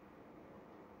mukola.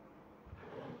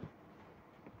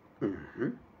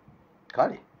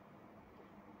 Kale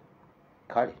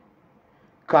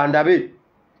kandabe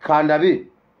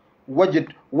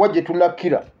wajje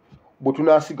tunakira bwe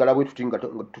tunaasigala bwe tuti nga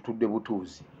tutudde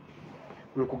butuuzi.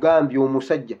 Nkugambye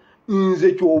omusajja,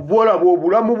 nze ky'ova olaba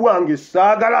obulamu bwange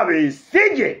saagala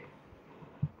beesige.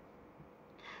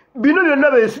 bino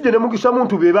byonna Besigye ne Mugisha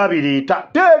Muntu be babireeta.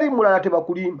 Teri mulala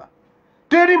tebakulimba.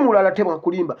 Teri mulala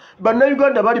tebakulimba.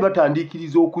 Bannayuganda bali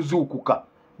batandikiriza okuzuukuka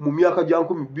mu myaka gya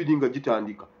 2000 nga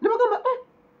gitandika. Ne bagamba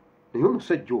naye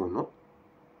omusajja ono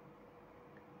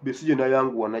Besigye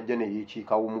nayanguwa najja ne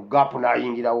yeekiikawo mu gaapu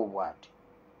n'ayingirawo bw'ati.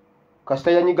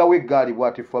 Kasita yanyigawo eggaali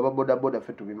bw'ati ffe ababodaboda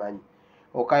ffe tubimanyi.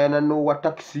 Okayana n'owa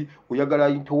takisi oyagala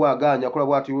ntowaaganya kola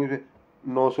bw'ati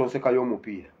n'osonsekayo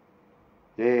omupiira.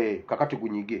 Kakati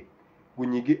gunyige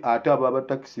ate aba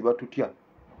takisi batutya.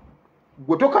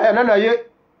 Gwe tokayana naye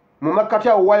mu makkati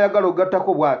awo wayagala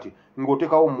ogattako bw'ati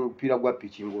ng'otekawo omupiira gwa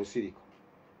piki ng'osirika.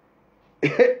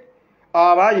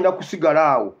 Abayina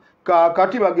kusigala awo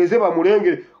kakati bageze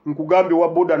bamulengere nkugambe wa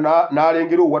boda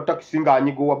n'alengera owa takisi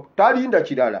ng'anyigowa. Talinda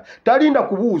kirala, talinda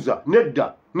kubuuza.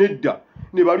 Nedda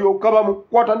ne balyoka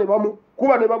bamukwata ne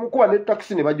bamukuba ne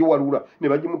takisi ne bagiwalula ne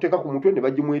bagimuteeka ku mutwe ne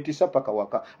bagimwetisa paka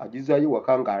waka agizaayo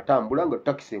waka ng'atambula nga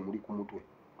takisi emuli ku mutwe.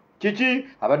 Kiki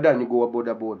abadde anyigowa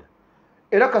boda.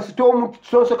 Era kasita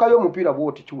omusonsekayo omupiira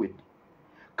bw'oti kiwedde.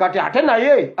 Kati ate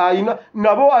naye ayina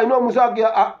omuzaage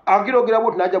agirogera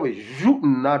bw'oti n'ajja bwe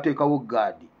n'ateekawo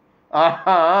gaadi.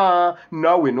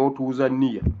 Naawe n'otuuza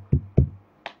nniya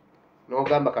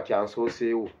n'ogamba kati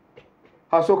ansooseewo.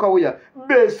 Asookawo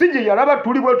Besigye yalaba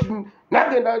tuli bw'oti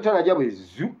n'agenda n'ajja bwe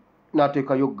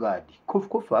n'ateekayo gaadi.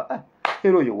 Kofa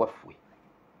era oyo waffe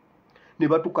ne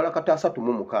batukalakata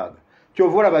 36.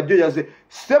 Kyova olaba jjo yaze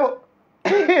ssebo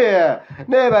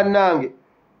naye bannange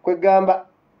kwegamba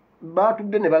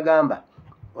batudde ne bagamba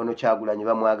ono Kyagulanyi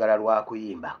bamwagala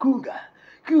lwakuyimba kunga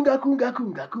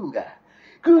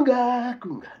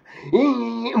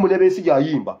mune Besigye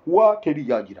ayimba wa teri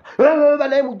yagira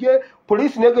banaye mujje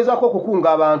poliisi negezaako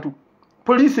okukunga abantu.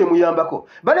 Poliisi emuyambako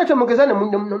baleete mugeza ne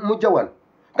mujja wano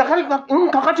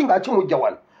kakati ng'akimujja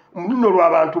wano nno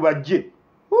lw'abantu bajje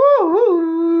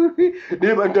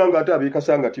naye bandanga ate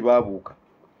abeekasanga tibaabuuka.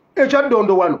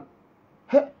 Ekyaddondo wano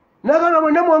nagamba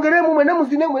mwena mwongeremu mwena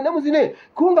muzine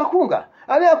kunga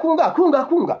ale akunga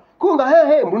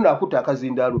mbulu nakuta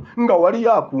akazindalo nga wali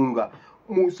akunga.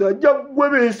 Musajja gwe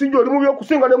Besigye oli mu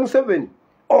byokusinga ne Museveni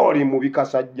oli mu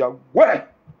bikasajja gwe.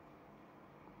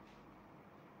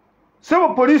 Sebo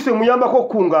poliisi muyambako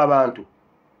okukunga abantu.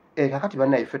 Kakati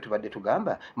bannaye ffe tubadde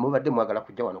tugamba mubadde mwagala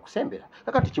kujja wano kusembera.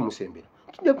 Kakati kimusembera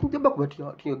kijja kuba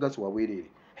tiyagazi wabwereere.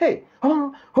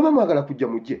 Oba mwagala kujja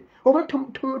mujje oba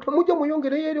temujja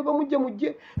muyongereyo eri oba mujje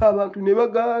mujje. Abantu ne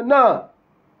bagaana.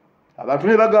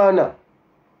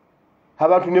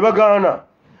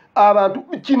 Abantu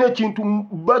kino ekintu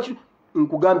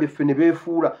nkugambe ffe ne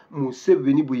beefuula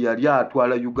Museveni bwe yali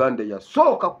atwala Uganda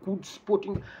yasooka ku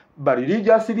sporting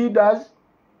religious leaders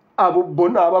abo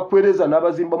bonna abakwereza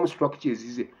n'abazimba mu structures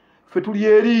ze. Ffe tuli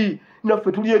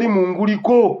eri mu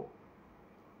nguliko.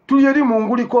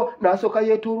 N'asooka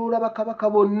yeetooloola bakabaka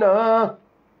bonna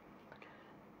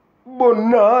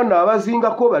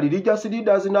n'abazingako religious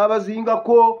leaders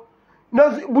n'abazingako.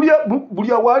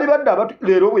 Buli awaali badde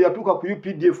leero bwe yatuuka ku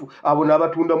UPDF abo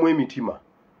n'abatundamu emitima.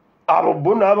 Abo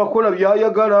bo n'abakola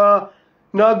byayagala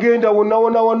n'agenda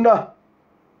wonna.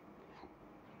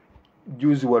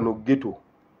 Juzi wano ghetto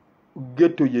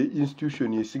ye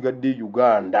institution esigadde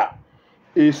Uganda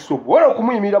esobola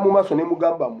okumuyimirira mu maaso ne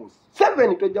mugamba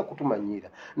Museveni tojja kutumanyiira.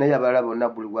 Naye abalala bonna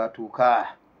buli bwatuuka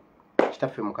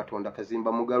kitaffe mu Katonda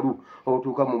kazimba mugalu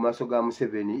otuuka mu maaso ga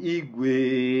Museveni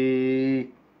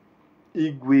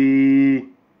igwe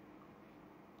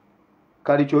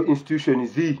kalicho institution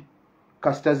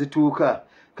kasita zituuka.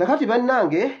 Kakati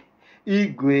bannange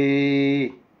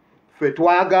igwe ffe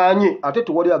twaganye ate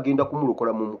tewali agenda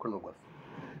kumulokola mu mukono gwaffe.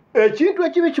 Ekintu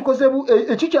ekibi kikozebu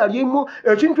ekikyalimu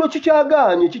ekintu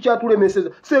ekikyaganye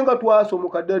ekikyatulemeseza senga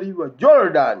twasomoka daliva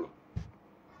Jordan.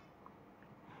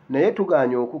 Naye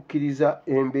tuganye okukkiriza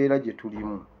embeera gye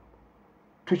tulimu.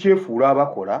 Tukyefuula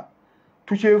abakola,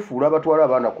 tukyefuula abatwala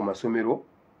abaana ku masomero.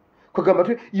 Kagamba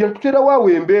yatutera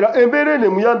waawe embeera ene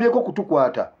muyambyeko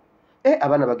kutukwata.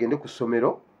 Abaana bagende ku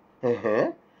ssomero.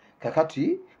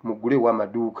 Kakati mugulewo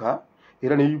amaduuka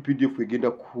era ne UPDF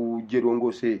egenda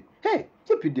kujerongose.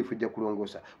 UPDF ejja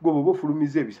kulongosa. Gwe bw'oba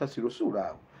ofulumiza ebisasiro suula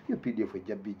awo UPDF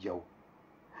ejja bijjawo.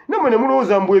 Nammwe ne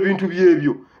mulowooza mbu ebintu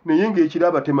byebyo naye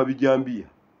ng'ekiraba tema bijambiya.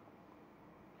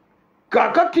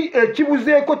 Kakati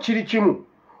ekibuzeeko kiri kimu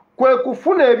kwe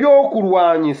kufuna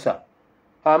ebyokulwanyisa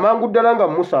amangu ddala nga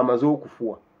Musa amaze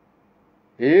okufuwa.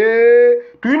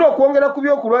 Tulina okwongera ku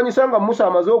byokulwanyisa nga Musa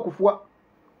amaze okufuwa.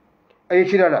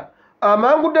 Ekirala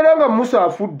amangu ddala nga Musa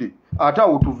afudde ate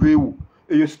awo tuveewo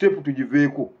eyo step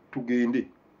tugiveeko tugende.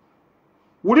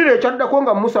 Wulira ekyaddako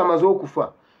nga Musa amaze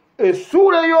okufa.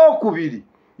 Essuula ey'okubiri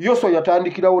Yoswa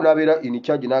yatandikirawo n'abeera in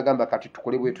charge n'agamba kati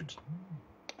tukole bwe tuti.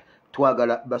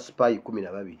 twagala basipaayi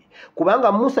 12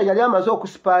 kubanga Musa yali amaze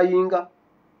okusipayinga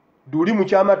duli mu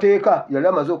kyamateeka yali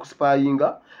amaze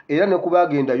okusipayinga era ne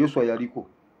kubagenda Yoswa yaliko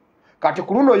kati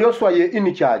ku luno Yoswa ye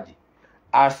in charge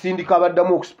asindika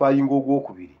abaddamu okusipayinga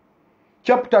ogwokubiri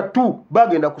chapter 2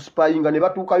 bagenda kusipayinga ne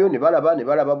batuukayo ne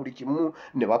balaba buli kimu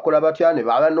ne bakola batya ne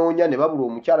babanoonya ne babula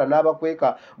omukyala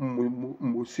n'abakweka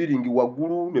mu siringi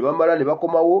waggulu ne bamala ne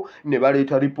bakomawo ne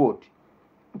baleeta report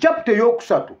chapter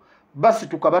yokusatu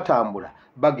basituka batambula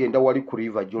bagenda wali ku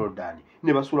river Jordan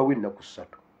ne basulawo ennaku 3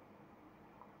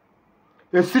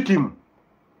 esitimu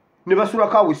ne basula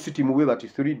kawe esitimu bwe bati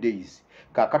 3 days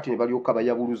kakati ne balyoka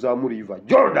bayabuluzaamu river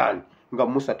Jordan nga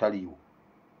Musa taliiwo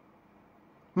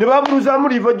ne babuluzaamu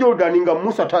river Jordan nga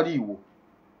Musa taliiwo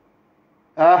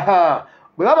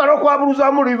bwe bamala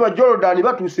okwabuluzaamu river Jordan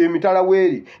batuuse emitala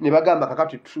weeri ne bagamba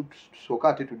kakati tusooka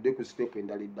ate tudde ku step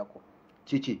endala eddako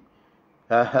kiki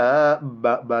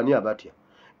baani abatya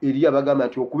eri abagamba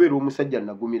nti okubeera omusajja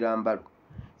nagumira mbalo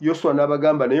Yoswa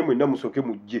n'abagamba naye mwenna musoke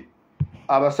mujje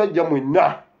abasajja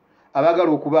mwenna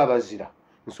abagala okuba abazira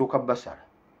nsooka basala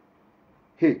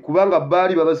kubanga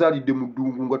baali babazaalidde mu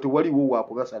ddungu nga tewaliwo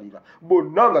waakubasalira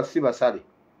bonna nga si basale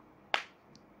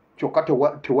kyokka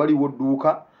tewaliwo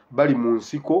dduuka bali mu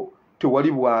nsiko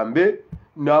tewali bwambe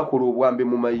n'akola obwambe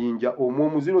mu mayinja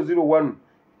omwomu 001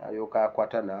 alyoka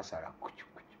akwata n'asala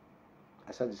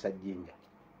asazisa jjinja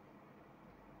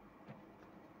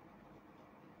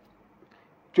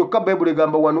kyokka Bayibuli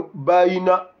egamba wano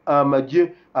bayina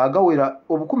amagye agawera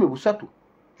 3,000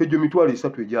 egyo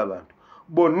 3,000 egy'abantu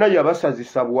bonna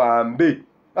yabasazisa bwambe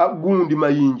gundi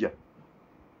mayinja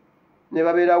ne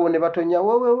babeerawo ne batonya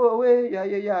wowe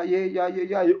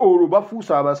yaye olwo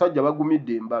bafuusa abasajja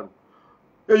bagumidde embalu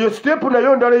eyo step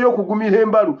nayo ndala ey'okugumira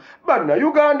embalu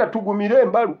bannayuganda tugumira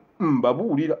embalu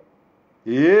mbabuulira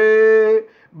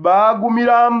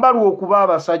bagumira mbalu okuba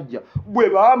abasajja bwe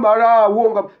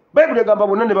bamalaawo nga Bayibuli egamba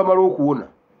bonna ne bamala okuwona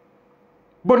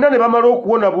bonna ne bamala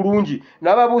okuwona bulungi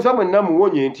n'ababuuza mwenna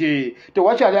muwonye nti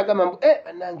tewakyali agamba mbu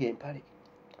bannange empale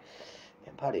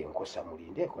enkosa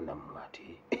mulindeeko nammwe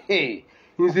ate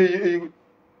nze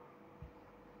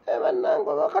bannange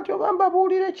wakati obamba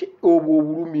buulire ki obwo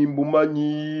obulumi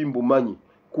mbumanyi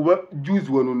kuba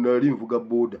juzi wano nali nvuga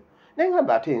booda naye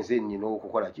ngamba ate nze nnyina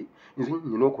okukola ki nze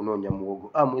nnyina okunoonya muwogo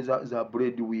amwe za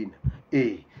bread winner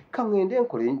kaŋŋende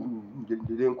nkole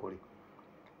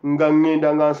nga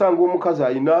ngenda nga nsanga omukazi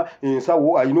ayina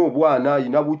ensawo ayina obwana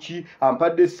ayina buki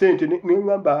ampadde ssente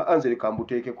neŋŋamba anzereka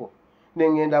mbuteekeko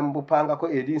nengenda mbupangako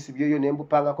erinsi byeyo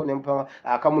nembupangako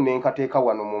akamu nenkateeka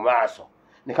wano mu maaso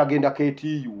nekagenda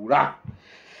keetiyuula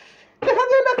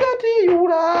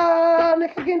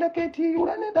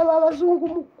nendaba abazungu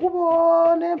mu kkubo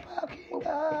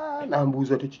nempakinga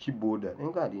nambuuza tekiki booda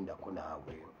nenga alindako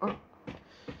naawe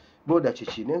booda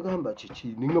kiki nengamba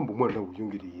kiki nengamba omwana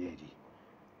weyongereyo eri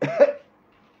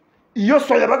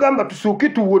Yoswa yabagamba tusooke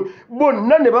tuwone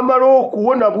bonna ne bamala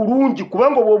okuwona bulungi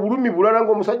kubanga obwo obulumi bulala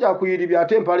ng'omusajja akuyiribya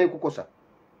ate empala ekukosa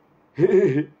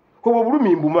obwo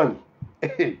obulumi mbumanyi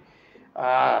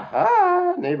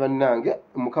naye bannange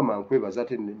Mukama nkwebaza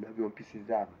ate nabyo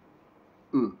mpisizaamu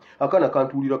akana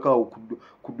kantuulirako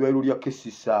ku ddwaliro lya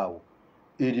Kesisaawo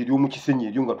eryo ery'omu Kisenyi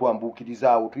eryo nga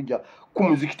twambuukirizaawo tujja ku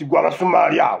muzikiti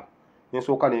gw'Abasumaali awo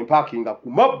nensooka nempaakinga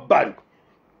ku mabbali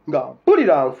nga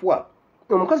mpulira nfwa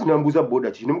omukazi nambuuza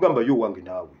booda kiki nemugamba yo wange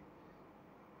naawe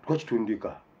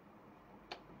twakitundika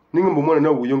ningamba omwana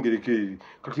naawe weyongereko eri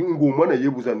kati ng'omwana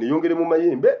yeebuuza neyongere mu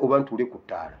mayembe oba ntuule ku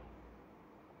ttaala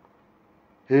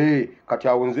kati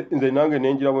awo nze nange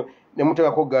nenjiramu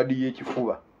nemuteekako gaadi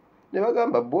y'ekifuba ne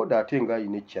bagamba booda ate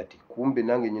ng'ayina ekyati kumbe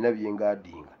nange nyina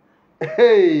byengaadinga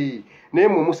naye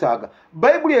mwe musaaga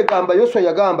Bayibuli egamba Yoswa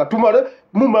yagamba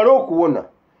mumale okuwona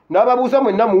n'ababuuza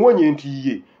mwenna muwonye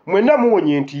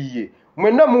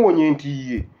nti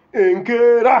ye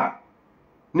enkeera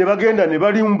ne bagenda ne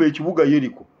balimba ekibuga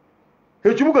Yeriko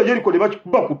ne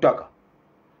bakikuba ku ttaka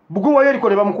bbugwe wa Yeriko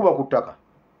ne bamukuba ku ttaka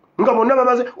nga bonna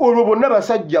bamaze olwo bonna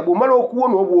basajja bw'omala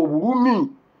okuwona obwo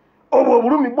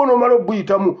obulumi bwo n'omala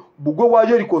obuyitamu bbugwe wa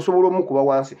Yeriko osobola omukuba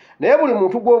wansi naye buli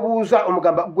muntu gw'obuuza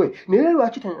omugamba gwe naye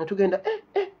lwaki tugenda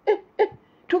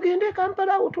tugende e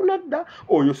Kampala awo tunadda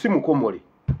oyo si mukomole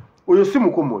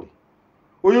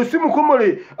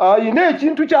ayina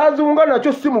ekintu kyazunga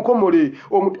nakyo si mukomole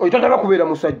oyo tanaba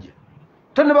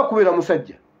kubeera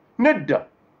musajja nedda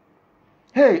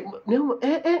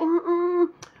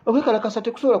okwekalakasa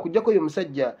tekusobola kujjako oyo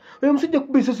musajja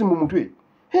kuba esasi mu mutwe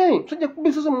musajja kuba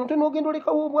esasi mu mutwe n'ogenda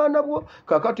olekawo obwana bwo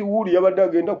kakati wuuli yabadde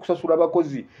agenda kusasula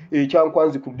abakozi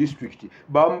ekyankwanzi ku disitulikiti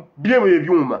bambyemu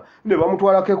ebyuma ne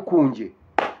bamutwalako ekkunje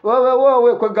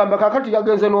wewe kwegamba kakati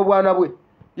yagenze n'obwana bwe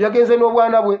yagenze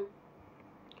n'obwana bwe.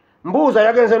 Mbuuza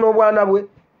yagenze n'obwana bwe.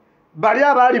 Bali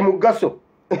abaali mu gaso.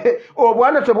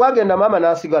 Obwana tebwagenda maama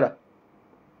n'asigala.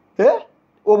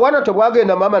 Obwana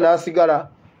tebwagenda maama n'asigala.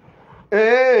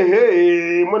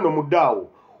 Mweno muddaawo.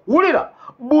 Wulira,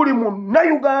 buli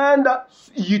Munnayuganda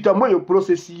yitamu eyo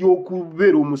prosesi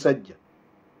y'okubeera omusajja.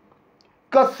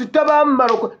 Kasita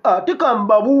bambalo ate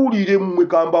kambabuulire mmwe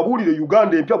kambabuulire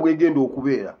Uganda empya bwegenda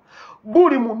okubeera.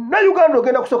 Buli Munnayuganda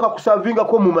ogenda kusooka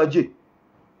kusavingako mu magye.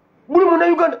 Buli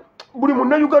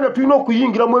Munnayuganda tulina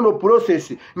okuyingira mu eno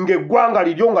prosesi ng'eggwanga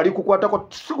liryo nga likukwatako,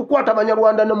 si kukwata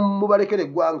Banyarwanda ne mubalekera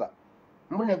eggwanga.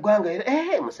 Mbona eggwanga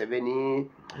era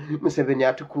Museveni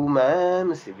atukuuma,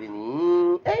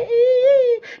 Museveni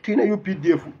tulina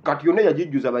UPDF kati yonna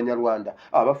yagijjuza Banyarwanda.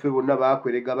 Abaffe bonna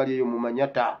baakwerega bali eyo mu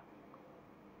Manyata.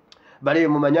 Bali eyo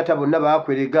mu Manyata bonna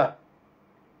baakwerega.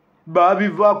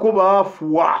 Babivaako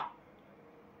baafuwa.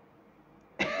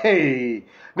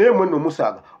 Naye mwenno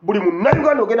musaaga buli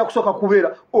Munnayuganda ogenda kusooka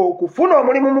kubeera okufuna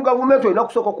omulimu mu gavumenti olina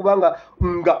kusooka kubanga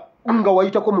nga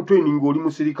wayitako mu training oli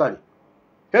musirikale.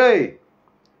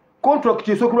 Contract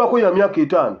esookerwako ya myaka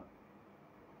 5.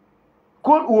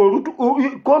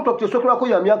 Contract esookerwako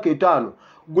ya myaka 5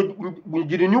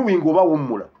 girinyuwinga oba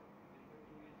wummula.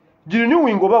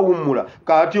 Girinyuwinga oba wummula.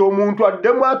 Kati omuntu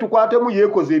addemu atukwatemu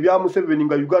yeekoze ebya Museveni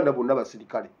nga Uganda bonna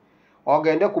basirikale.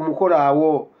 Ogende ku mukolo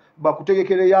awo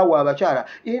bakutegekere yawo abakyala.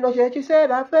 Ino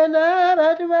kyekiseera ffena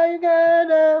abantu ba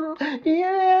Uganda.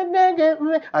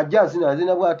 Ajja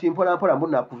azina bw'ati mpola mpola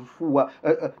mbona akufuuwa.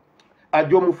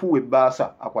 Ajja omufuuwa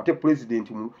ebbaasa akwate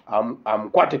pulezidenti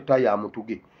amukwate ttaya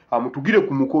amutugire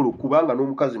ku mukolo kubanga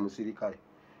n'omukazi musirikale.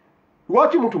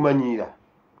 Lwaki mutumanyiira?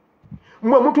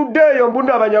 Mmwe mutuddeeyo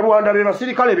mbunda Abanyarwanda be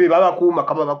basirikale be babakuuma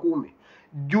kaba bakuume.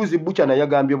 Juzi Buchana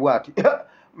yagambye bw'ati.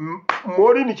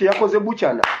 Morini kye yakoze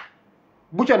Buchana.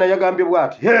 Buchana yagambye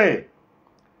bw'ati.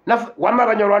 Wamma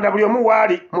Abanyarwanda buli omu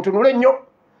waali mutunule nnyo.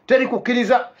 Teri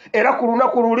kukkiriza era ku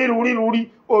lunaku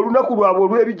luli olunaku lwabwe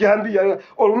olw'ebijambiya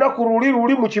olunaku luli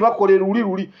mu kibakole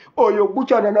luli oyo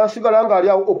Buchana n'asigala nga ali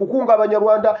awo okukunga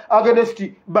Abanyarwanda against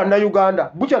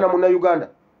Bannayuganda. Buchana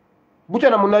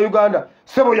Munnayuganda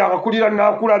sebo yakakulira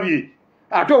n'akulabye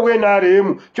ate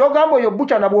ow'NRM kyogamba oyo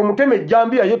Buchana bw'omutema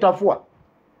ejjambiya ye tafuwa.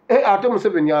 Ate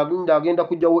Museveni agenda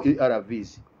kujjawo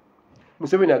ARVs.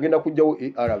 Museveni agenda kujjawo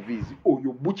ARVs.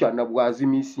 Oyo Buchana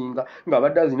bwazimisinga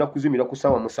ng'abadde azina kuzimira ku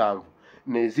ssaawa 7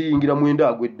 neziyingira mwenda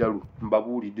agw'eddalu.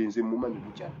 Mbabuulidde nze mumanyi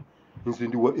Buchana. Nze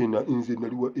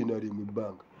naliwa NRM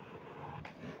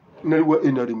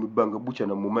ebbanga.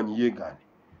 Buchana mumanyi yeegaane.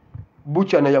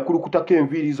 Buchana yakulukutako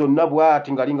enviiri zonna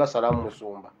bw'ati ngalinga Salaamu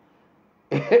Musumba.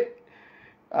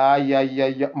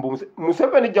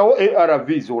 Museveni jjawo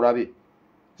ARVs olabe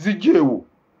zijjeewo.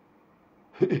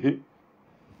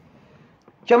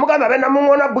 Kyamugamba bena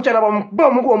mungona Buchana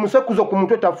bamuba omusekuzo ku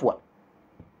mutwe tafuwa.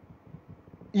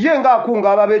 Ye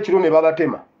ng'akunga abab'ekiro ne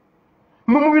babatema.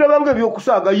 Mumubira bange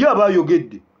by'okusaaga ye aba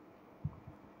ayogedde.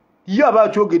 Ye aba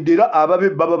akyogedde era ababe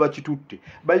baba bakitutte.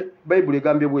 Bayibuli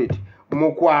egambye bw'eti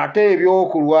mukwate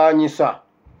ebyokulwanyisa.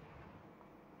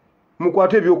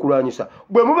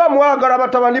 Bwe muba mwagala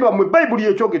batabani bammwe Bayibuli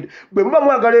ekyogedde. Bwe muba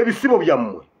mwagala ebisibo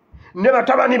byammwe ne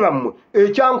batabani bammwe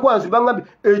ekyankwanzi bangambye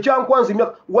ekyankwanzi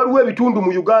waliwo ebitundu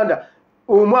mu Uganda.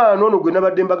 Omwana ono gwe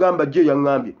nabadde mbagamba gye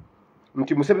yaŋŋambye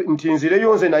nti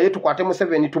nzireyo nze naye tukwate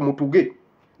Museveni tumutuge.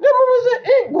 Ne mumuze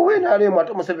gwe NRM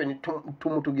ate Museveni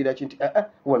tumutugira kinti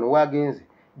wano wagenze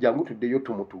jangu tuddeyo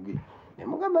tumutuge. Ne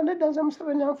mugamba nedda nze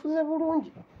Museveni anfuze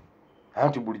bulungi.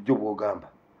 Anti bulijjo bw'ogamba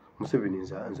Museveni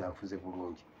nze anfuze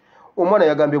bulungi. Omwana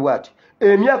yagambye bw'ati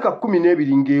emyaka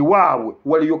 12 ng'ewaabwe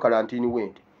waliyo karantini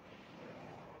w'ente.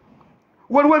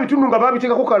 Waliwo ebitundu nga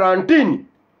babiteekako karantini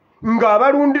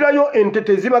ng'abalundirayo ente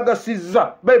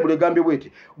tezibagasizza. Bayibuli egambye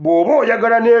bw'eti bw'oba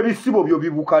oyagala n'ebisibo byo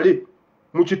bibukale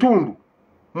mu kitundu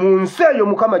mu nsi eyo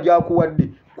Mukama gy'akuwadde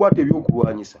kwata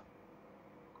ebyokulwanyisa.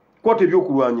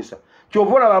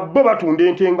 Kyova olaba bo batunda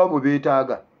ente nga bwe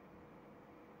beetaaga.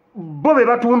 Bo be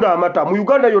batunda amata mu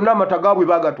Uganda yonna amata gaabwe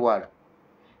bagatwala.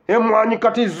 Emmwanyi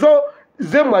kati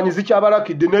z'emmwanyi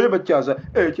zikyabalakidde naye bakyaza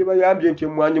kye bayambye nti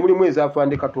emmwanyi mulimu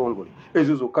ezafande Katongole.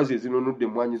 Ezo zokka ze zinonodde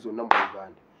emmwanyi zonna mu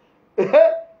Uganda.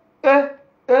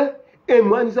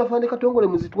 Emmwanyi zafande Katongole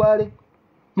muzitwale.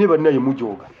 Ne bannaye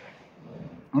mujooga.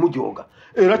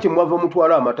 Era kye mwava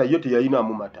mutwala amata ye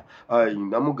teyayinaamu mata.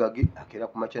 Namugage akera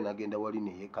ku makya n'agenda wali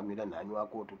ne yeekamira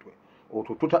n'anywako otutwe.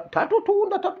 Otwo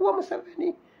tatutunda tatuwa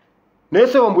Museveni. Naye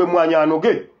sebo mbwe emmwanyi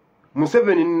anoge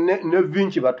Museveni ne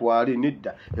Vinci batwale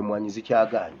nedda emmwanyi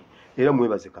zikyagaanye. Era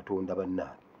mwebaze Katonda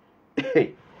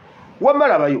bannange.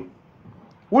 Wamalabayo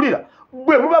wulira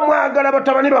bwe muba mwagala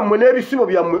batabani bammwe n'ebisibo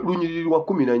byammwe lunyiriri wa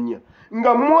 14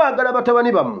 nga mwagala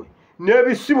batabani bammwe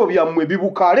n'ebisibo byammwe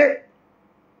bibukale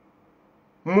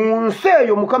mu nsi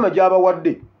eyo Mukama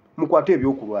gy'abawadde mukwate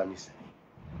ebyokulwanyisa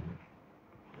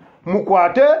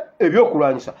mukwate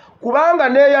ebyokulwanyisa kubanga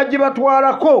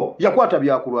neyagibatwalako yakwata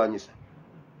byakulwanyisa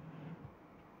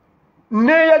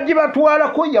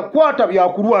neyagibatwalako yakwata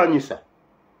byakulwanyisa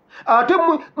ate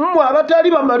mmwe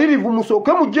abatali bamalirivu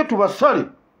musooke mujje tubasale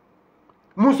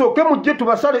musooke mujje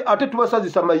tubasale ate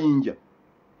tubasazisa mayinja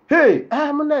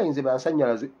munayinze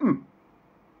bansanyalaze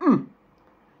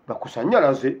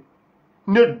bakusanyalaze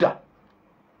nedda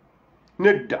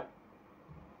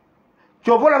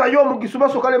kyovola bayo omugisu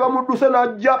basokale bamudduse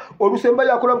najja olusemba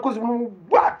yakola bukozi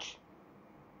bwati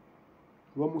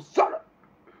bamusala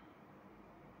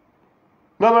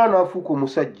namala nafuuka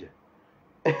omusajja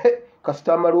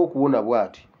kasita amala okuwona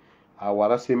bwati awo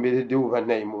abasembereddewo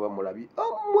bannaye muba mulabye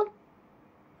amwe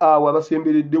awo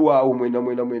abasembereddewo awo mwena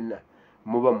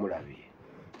muba mulabye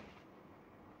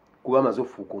kuba amaze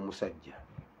ofuuka omusajja.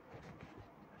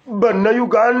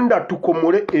 Bannayuganda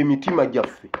tukomole emitima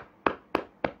gyaffe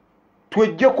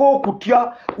twejjeko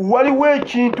okutya waliwo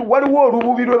ekintu waliwo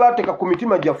olububi lwe bateeka ku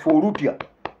mitima gyaffe olutya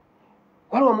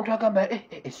waliwo omuntu agamba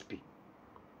SP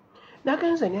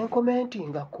nagenze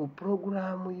nenkomentinga ku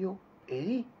programu yo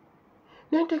eri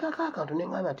nenteekako akantu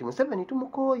neŋŋamba nti Museveni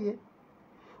tumukooye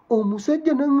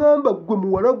omusajja neŋŋamba gwe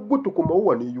muwala gwe tukomawo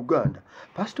wano e Uganda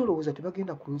pasita olowooza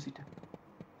tebagenda kunzita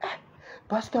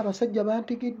pasita abasajja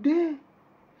bantegedde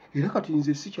era kati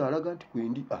nze sikyalaga nti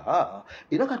kwendi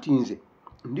era kati nze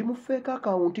ndi mu fake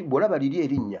account bwolaba liri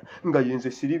erinnya nga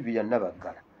yenze Silivia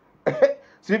Nabaggala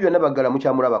Silivia Nabaggala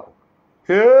mukyamulabako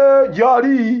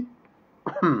gyali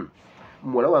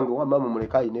muwala wange wa mama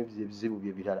muleka ayina ebizibu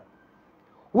bye birala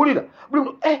wulira buli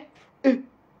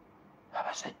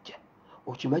abasajja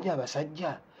okimanyi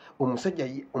abasajja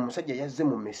omusajja yazze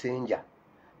mu messenger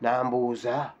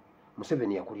nambuuza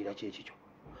Museveni yakulira kyekikyo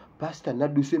pasita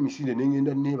nadduse emisinde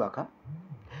nengenda nebaka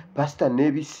pasita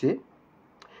nebisse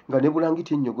nga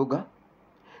nebulangiti ennyogoga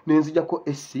nenzijako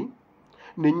essi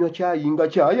nenywa kyayinga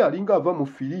kyayi alinga ava mu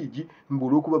firiji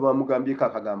mbula okuba bamugambyeko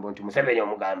akagambo nti Museveni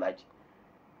omugamba ki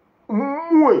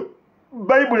mmwe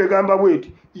bayibuli egamba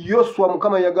bweti Yoswa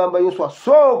Mukama yagamba Yoswa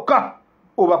sooka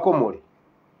obakomole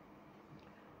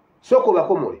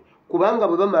kubanga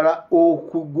bwe bamala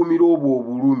okugumira obwo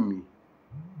obulumi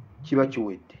kiba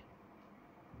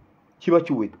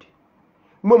kiwedde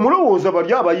mwe mulowooza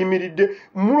bali abayimiridde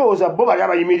mulowooza bo bali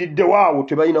abayimiridde waawo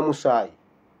tebalina musaayi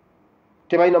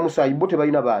bo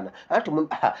tebalina baana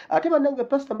ate bannange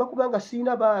pasita mbakubanga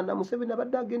siina baana Museveni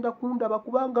abadde agenda kundaba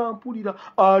kubanga mpulira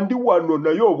andi wano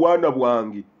naye obwana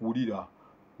bwange wulira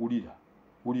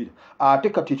ate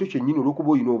kati ekyo kyennyini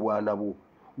olwokuba olina obwana bwo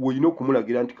woyina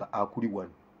okumulagira nti akuli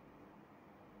wano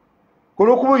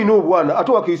olwokuba olina obwana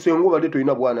ate wakiise ngo badde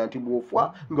tolina bwana nti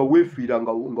bwofa nga weefiira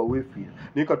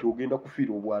naye kati ogenda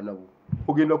kufiira obwana bwo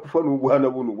ogenda kufa n'obwana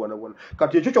bwo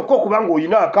kati ekyo kyokka okubanga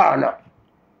olina akaana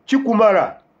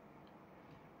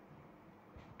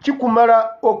kikumala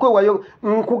okwewayo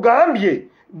nkugambye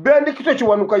Bendikito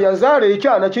Kiwanuka yazaala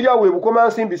ekyana kiri awo ebukoma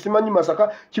nsimbi simanyi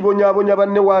Masaka kibonyaabonya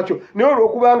banne waakyo naye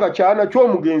olwokubanga kyana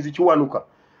ky'omugenzi Kiwanuka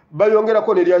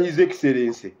bayongerako ne lya His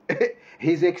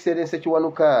Excellency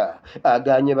Kiwanuka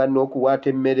aganye banne okuwaata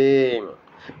emmere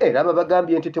era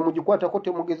babagambye nti temugikwatako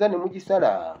temugeza ne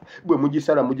mugisala bwe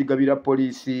mugisala mugigabira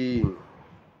poliisi.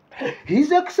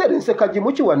 His Excellency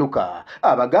Kajimu Kiwanuka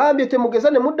abagambye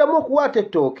temugeza ne muddamu okuwaata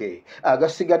ettooke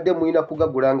agasigadde mwina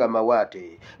kugagulanga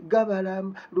mawaate gabala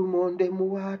lumonde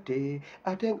muwaate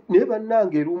ate ne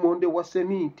bannange lumonde wa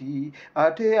semiti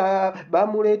ate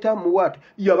bamuleeta muwaate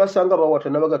yabasanga bawaata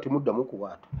nabagati muddamu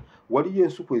kuwaata waliyo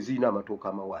ensuku ezirina amatooke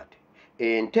amawaate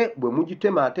ente bwe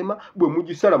mugitemaatema bwe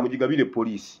mugisala mugigabire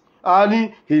poliisi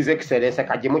ani His Excellency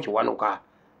Kajimu Kiwanuka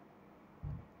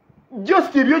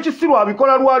just ebyekisiru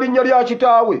abikola lwalinnya lya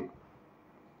kitaawe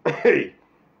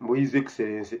mbu His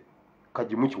Excellency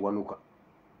Kajimu Kiwanuka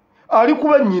ali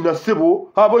kuba nnyina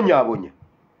ssebo abonyaabonya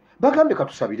bagambe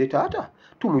katusabire taata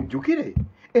tumujjukire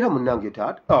era munnange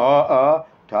taata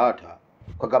taata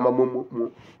kagamba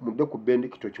mudde ku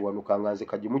Bendikito Kiwanuka nga nze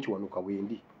Kajimu Kiwanuka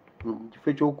wendi kifo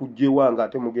ekyokujja ewange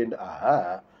ate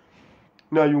mugenda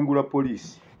nayungula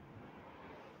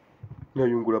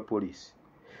poliisi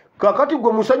kakati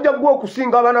gwe musajja gwe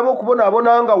okusinga abaana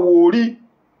b'okubonaabona nga wooli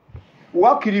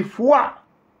wakirifwa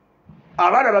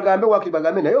abaana bagambe wakiri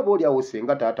bagambe naye oba oli awo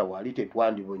senga taata waali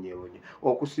tetwandibonyebonye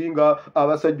okusinga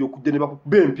abasajja okujja ne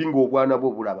bakuba empinga obwana bwe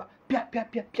obulaba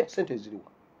pya sente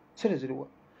ziriwa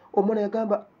omwana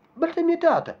yagamba batemye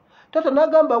taata Tata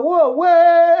n'agamba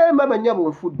woowe mama nnyabo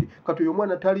nfudde kati oyo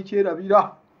omwana tali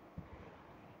kyerabira.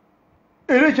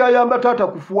 Era ekyayamba taata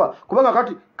kufuwa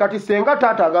kubanga kati senga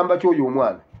taata agamba kyoyo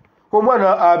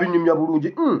omwana abinyumya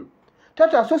bulungi.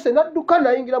 Taata asoose n'adduka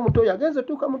n'ayingira Mutoyi agenze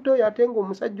tuuka Mutoyi ate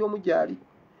ng'omusajja omugyali.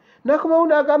 N'akomawo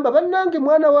n'agamba bannange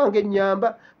mwana wange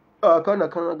nnyamba. Akaana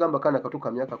kanagamba kaana kato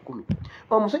ka myaka 10.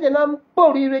 Omusajja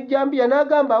n'amupoliirwa ejjambiya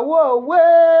n'agamba woowe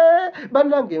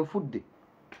bannange nfudde.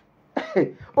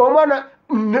 Omwana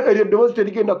eryo eddoboozi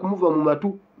terigenda kumuva mu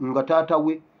matu nga taata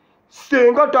we.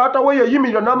 Senga taata we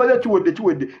yayimirira n'amanya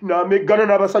kiwedde n'ameggana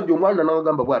n'abasajja omwana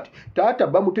n'agamba bw'ati taata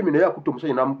bamutemi naye akutte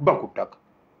omusajja n'amuba ku ttaka.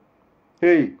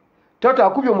 Taata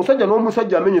akubye omusajja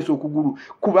n'omusajja amenyesa okugulu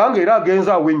kubanga era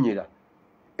agenza awennyera.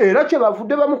 Era kye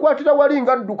bavudde bamukwatira wali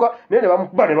nga adduka naye ne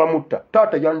bamukuba ne bamutta.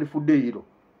 Taata yandifudde ero.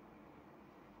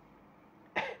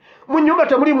 Mu nnyumba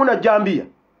temuliimu na jjambiya.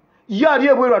 Ye ali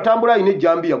ebweru atambula alina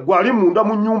ejjambiya. Gwe ali munda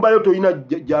mu nnyumba yo toyina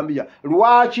jjambiya.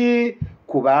 Lwaki?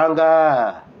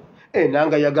 Kubanga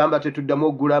enanga yagamba tetuddamu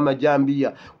okugula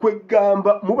amajambiya.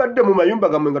 Kwegamba mubadde mu mayumba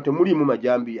gammwe nga temuliimu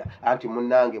majambiya. Anti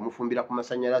munnange mufumbira ku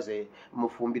masanyalaze,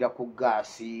 mufumbira ku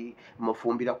gaasi,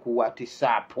 mufumbira ku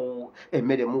WhatsApp,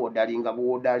 emmere muwodalinga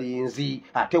buwodalinzi,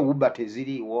 ate wuba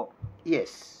teziriiwo.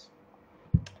 Yes.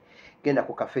 Genda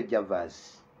ku Cafe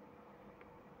Javas.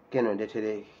 Genda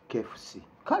ndetere KFC.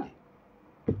 Kale.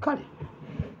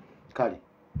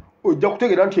 Ojja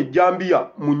kutegeera nti ejjambiya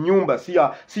mu nnyumba si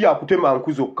ya kutema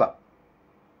nku zokka.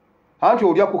 Anti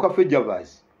olya ku Cafe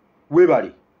Javas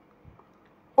webale.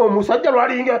 Omusajja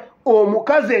lwalinga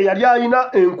omukazi eyali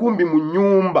alina enkumbi mu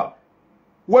nnyumba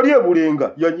wali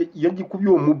ebulenga yagikubye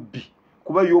omubbi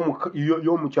kuba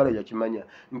y'omukyala yakimanya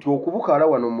nti okubukaala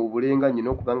wano mu bulenga nyina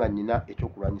okubanga nyina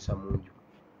ekyokulwanyisa mu nju.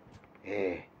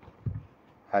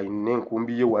 Alina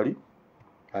enkumbi ye wali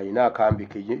alina akambi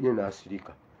ke ye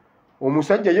n'asirika.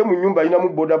 Omusajja ye mu nnyumba alinamu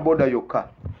boda yokka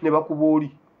ne bakuba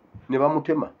oli ne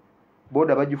bamutema.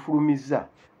 Boda bagifulumizza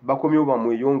bakomyewo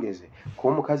bamweyongeze ko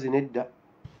omukazi nedda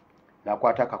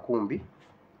n'akwata akakumbi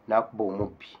n'akuba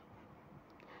omubbi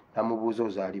n'amubuuza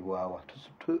ozaalibwawa.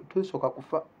 Tusooka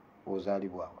kufa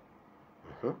ozaalibwawa.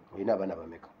 Olina abaana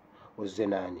bameka? Ozze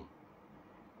naani?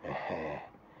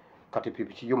 Kati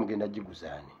pipiki yo mugenda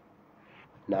giguzaani.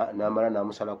 N'amala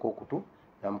n'amusalako okutu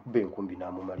n'amukuba enkumbi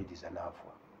n'amumaliriza n'afa.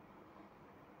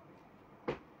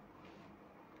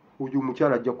 Oyo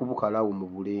omukyala ajja kubukalawo mu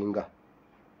bulenga.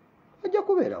 Ajja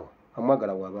kubeerawo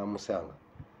amwagala waaba amusanga.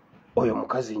 Oyo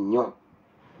mukazi nnyo.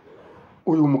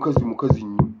 Oyo mukazi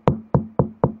nnyo.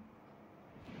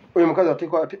 Oyo mukazi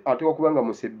ateekwa kubanga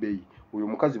musebbeyi. Oyo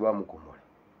mukazi baamukomola.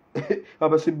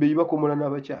 Abasebbeyi bakomola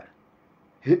n'abakyala.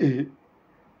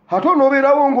 Ate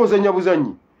onoobeerawo ng'ozanya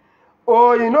buzanyi.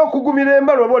 Olina okugumira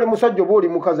embalo oba oli musajja oba oli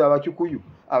mukazi.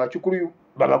 Abakikuyu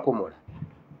babakomola.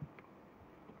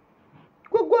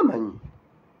 Gw'amanyi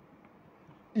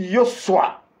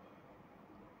Yoswa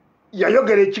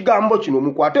yayogera ekigambo kino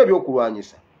mukwate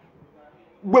ebyokulwanyisa.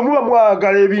 Bwe muba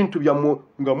mwagala ebintu byammwe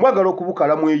nga mwagala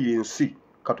okubukalamu eyo ensi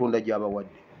Katonda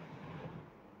gy'abawadde.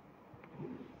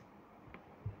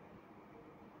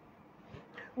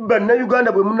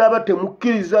 Bannayuganda bwe munaaba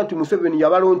temukkiriza nti Museveni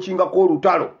yabalonkingako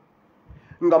olutalo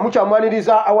nga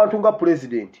mukyamwaniriza awantu nga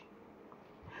pulezidenti,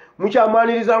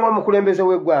 mukyamwaniriza ng'omukulembeze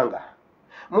w'eggwanga,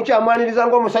 mukyamwaniriza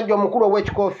ng'omusajja omukulu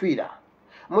ow'ekikoofiira,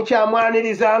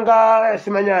 mukyamwaniriza nga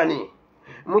simanyani,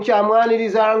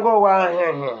 mukyamwaniriza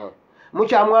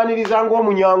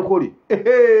ng'omunyankole.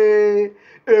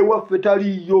 Ewaffe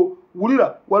taliyo.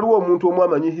 Wulira, waliwo omuntu omu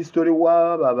amanyi history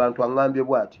w'abo abantu aŋŋambye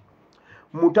bw'ati.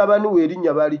 Mutabani we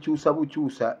erinnya baalikyusa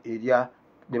bukyusa erya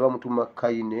ne bamutuma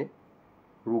Kaine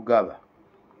Rugaba.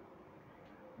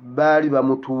 Baali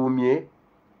bamutuumye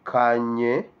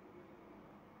Kanye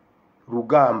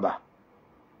Rugamba.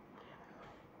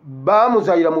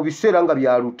 Baamuzaalira mu biseera nga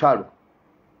bya lutalo.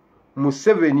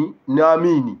 Museveni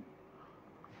n'Amini.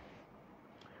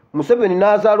 Museveni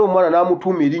n'azaala omwana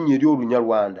n'amutuuma erinnya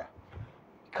ery'Olunyarwanda,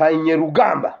 Kanye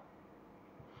Rugamba.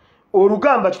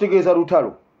 Olugamba kitegeeza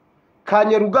lutalo.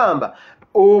 Kanye Rugamba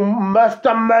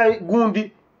mastermind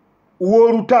gundi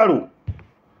w'olutalo.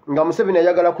 Nga Museveni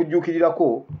ayagala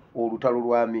kujjuukirirako olutalo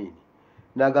lwa Amini.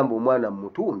 N'agamba omwana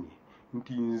mmutuumye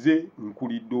nti nze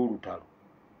nkulidde olutalo.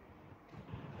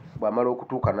 Bw'amala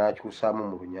okutuuka n'akyusaamu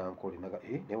mu Lunyankole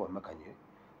naye wamakanye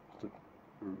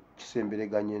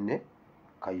kisembereganye ne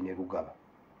Kaine Rugaba.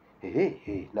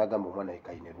 N'agamba omwana ye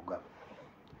Kaine Rugaba.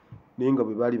 Naye nga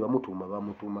bwe baali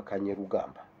bamutuuma Kanye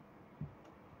Rugamba.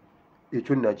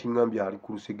 Ekyo nakiŋŋambye ali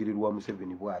ku lusegere lwa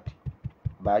Museveni bw'ati.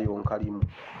 Baayonka limu.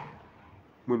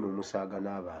 Mweno omusaaga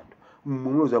n'abantu.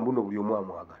 Mumwoza mbuno buli omu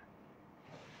amwagala.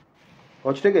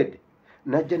 Okitegedde?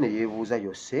 najja ne yeebuuza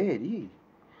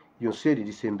Yoseeri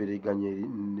lisembereganye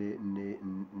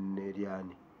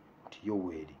n'eryani nti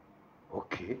Yoweri.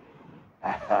 Okay.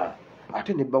 Aha.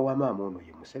 Ate ne bba wa maama ono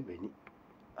ye Museveni,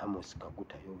 Amos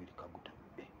Kaguta, Yoweri Kaguta.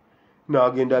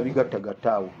 N'agenda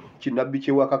abigattagatta awo. Kinabbi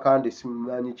kyewakakande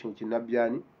simanyi kino kinabbi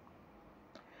ani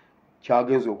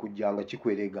kyagenza okujjanga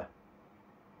kikwerega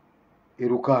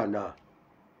Erukaana.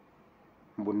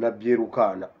 Mbu nabbi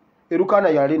Erukaana. Erukaana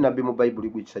yali nabbi mu Bayibuli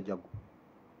gw'ekisajjago.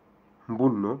 Mbu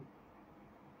nno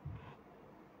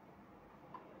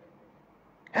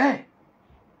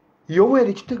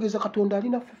Yoweri kitegeeza Katonda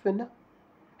alina ffe ffenna.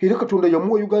 Era Katonda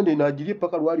yamuwa Uganda n'agirya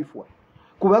paka lwalifwa.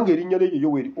 Kubanga erinnya lye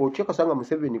Yoweri, otya kasanga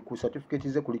Museveni ku certificate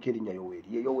ze kuliko erinnya Yoweri.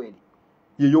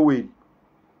 Ye Yoweri.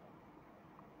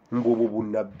 Mbu obwo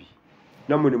bunnabbi.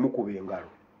 Nammwe ne mukuba engalo.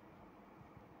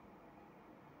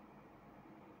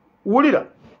 Wulira,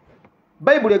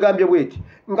 Bayibuli egambye bweti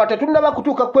nga tetunnaba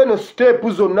kutuuka kweno step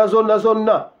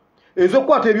zonna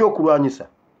ez'okukwata ebyokulwanyisa,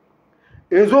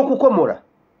 ez'okukomola.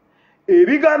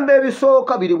 Ebigambo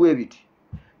ebisooka biri bwe biti: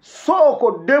 sooka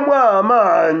oddemu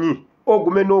amaanyi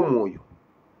ogume n'omwoyo.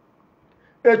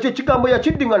 Ekyo ekigambo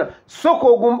yakiddingana, sooka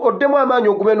oddemu amaanyi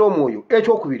ogume n'omwoyo.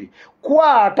 Ekyokubiri,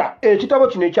 kwata ekitabo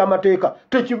kino eky'amateeka,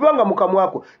 tekivanga mu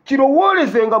kamwako,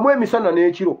 kirowoolezengamu emisana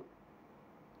n'ekiro.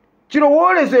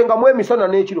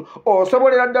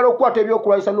 Osobolera ddala okukwata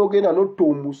ebyokulwanyisa n'ogenda n'otta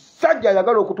omusajja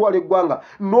ayagala okutwala eggwanga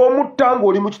n'omutta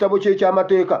ng'oli mu kitabo kye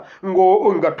eky'amateeka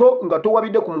nga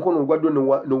towabidde ku mukono ogwa ddyo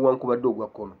n'owankubadde ogwa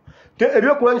kkono.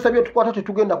 Ebyokulwanyisa bye tukwata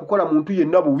tetugenda kukola muntu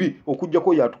yenna bubi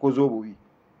okuggyako yatukoze obubi.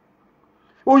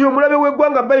 Oyo omulabe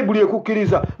w'eggwanga Bayibuli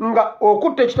ekukkiriza nga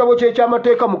okutta ekitabo kye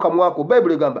eky'amateeka mu kamwako.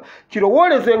 Bayibuli egamba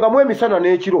kirowoolezengamu emisana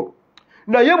n'ekiro.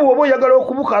 Naye bw'oba oyagala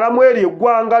okubukalamu eri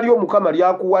eggwanga ly'Omukama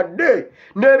lyakuwadde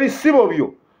n'ebisibo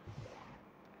byo,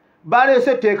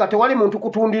 baleese etteeka tewali muntu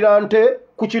kutundira nte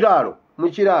mu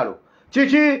kiraalo.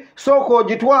 Kiki? Sooka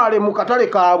ogitwale mu katale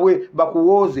kaabwe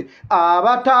bakuwooze.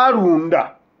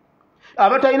 Abataalunda,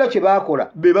 abatalina kye baakola,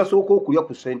 be basooka okulya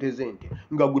ku ssente z'ente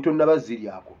nga gwe tonnaba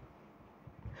ziryako.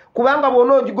 Kubanga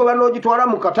bw'ona ogigoba n'ogitwala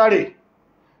mu katale,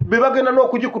 be bagenda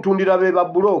n'okugikutundira be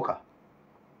babbulooka.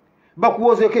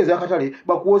 Bakuwozeeko ez'akatale,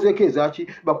 bakuwozeeko ezaki,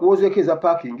 bakuwozeeko eza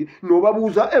paakingi,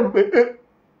 n'obabuuza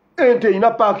ente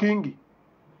erina paakingi.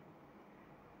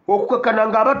 Okukakkana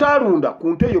nga abataalunda ku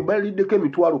nte eyo baliddeko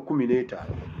 $15,000.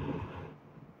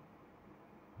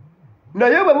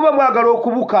 Naye bwe muba mwagala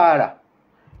okubukaala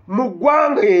mu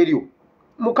ggwanga eryo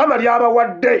Mukama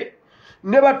lyabawadde,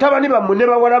 ne batabani bammwe ne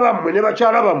bawala bammwe ne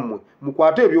bakyala bammwe,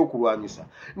 mukwate ebyokulwanyisa.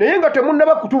 Naye nga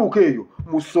temunnaba kutuuka eyo,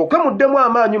 musooke muddemu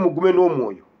amaanyi mugume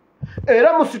n'omwoyo.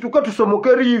 Era musituke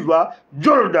tusomoke river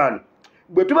Jordan.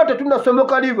 Bwe tuba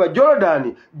tetunnasomoka river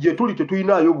Jordan, gye tuli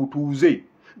tetuyinaayo butuuze,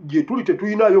 gye tuli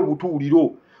tetuyinaayo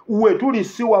butuuliro. We tuli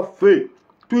si waffe,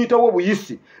 tuyitawo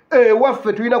buyisi.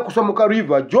 Waffe tulina kusomoka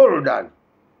river Jordan.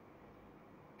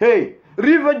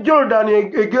 River Jordan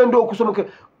egenda okusomoka.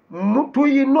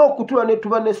 Tuyina okutula ne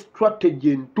tuba ne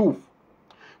strategy entuufu.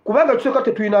 Kubanga ekisooka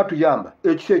tetuyina atuyamba.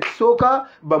 Ekisa ekisooka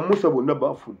bamusa bonna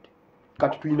bafudde.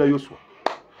 Kati tuyina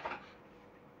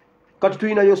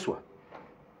Yoswa.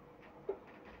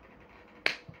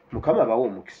 Mukama abawo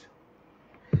omukisa.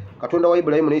 Katonda wa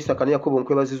Ibulayimu ne Isaka ne Yakobo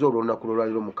nkwebaziza olw'olunaku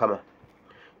lw'olwaliro Mukama.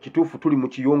 Kituufu tuli mu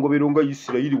kiyongobero nga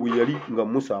Isirayiri we yali nga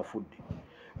Musa afudde.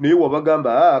 Naye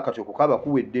wabagamba kati okukaaba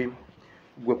kuwedde,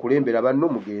 gwe kulembera banno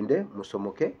mugende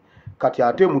musomoke. Kati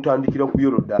ate mutandikira ku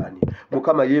Yorodani.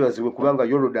 Mukama yeebazibwe kubanga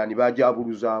Yorodani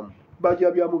bagyabuluzaamu,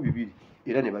 bagyabyamu bibiri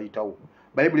era ne bayitawo.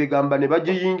 Bayibuli egamba ne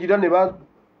bagiyingira ne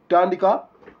batandika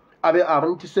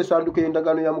abantisse essanduuko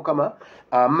y'endagaano ya Mukama,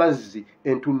 amazzi,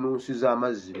 entunnunsi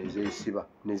z'amazzi ne zeesiba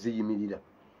ne ziyimirira.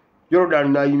 Yorodani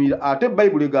n'ayimirira. Ate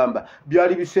Bayibuli egamba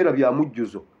byali biseera bya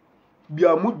mujjuzo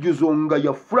nga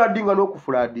yafuladinga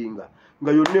n'okufuladinga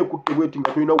nga yonna ekutte bweti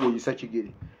nga tulina woyisa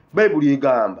kigere. Bayibuli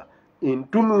egamba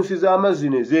entunnunsi z'amazzi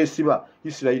ne zeesiba,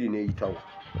 Isirayiri n'eyitawo.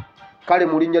 Kale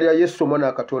mu linnya lya Yesu omwana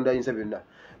wa Katonda ayinza byonna,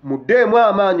 muddeemu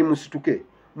amaanyi musituke,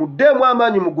 muddeemu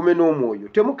amaanyi mugume n'omwoyo,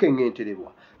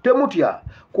 temukeŋŋentererwa, temutya,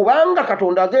 kubanga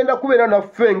Katonda agenda kubeera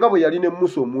naffe nga bwe yali ne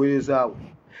Musa omuweereza we.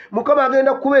 Mukama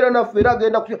agenda kubeera naffe era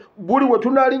agenda buli we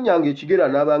tunaalinnyanga ekigera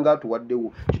n'abanga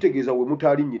atuwaddewo, kitegeeza we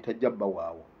mutaalinnye tajja bba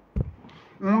waawo.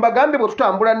 Mbagambe bwe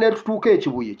tutambula ne tutuuka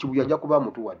ekibuye, kibuye ajja kuba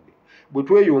mutuwadde. Bwe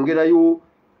tweyongerayo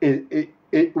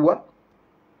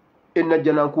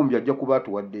ennajja nankumbi ajja kuba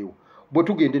atuwaddeyo. bwe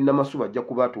tugende Namasuba ajja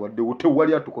kuba atuwaddewo,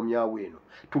 tewali atukomyawo eno.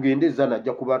 Tugende Zana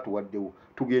ajja kuba atuwaddewo,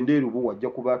 tugende Erubu ajja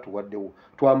kuba atuwaddewo,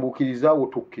 twambukirizaawo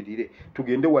tukkirire,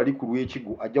 tugende wali ku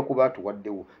Lwekigo ajja kuba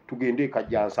atuwaddewo, tugende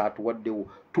Kajjansa atuwaddewo,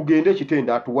 tugende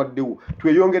Kitenda atuwaddewo,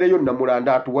 tweyongereyo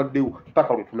Namulanda atuwaddewo,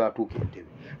 paka lwe tunaatuuka Entebbe.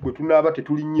 Bwe tunaaba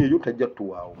tetulinnyeeyo tajja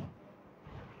tuwaawo,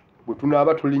 bwe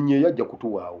tunaaba tulinnyeeyo ajja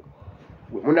kutuwaawo.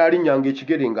 Bwe munaalinnyanga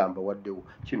ekigere nga mbawaddewo.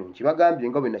 Kino nkibagambye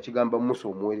nga bwe nakigamba Musa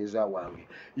omuweereza wange.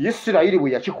 Isirayiri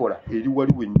bwe yakikola eri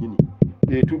wali wennyini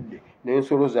etudde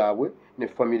n'ensolo zaabwe ne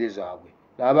famire zaabwe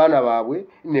n'abaana baabwe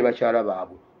ne bakyala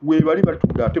baabwe, weebali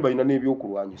batudde ate balina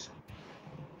n'ebyokulwanyisa,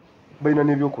 balina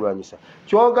n'ebyokulwanyisa.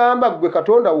 Kyogamba gwe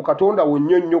Katonda wo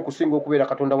nnyo nnyo okusinga okubeera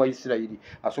Katonda wa Isirayiri,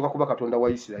 asooka kuba Katonda wa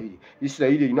Isirayiri.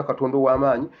 Isirayiri erina Katonda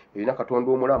ow'amaanyi, erina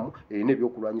Katonda omulamu, erina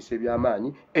ebyokulwanyisa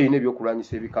eby'amaanyi, erina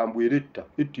ebyokulwanyisa ebikambwe, era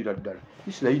ettira ddala.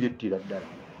 Isirayiri ettira ddala.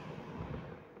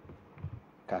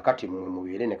 Kaakati mmwe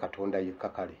mubeere ne Katonda yekka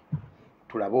kale,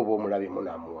 tulabe oba omulabe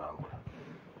munaamuwangula.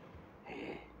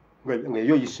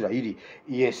 Ng'eyo Isirayiri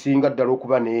yesinga ddala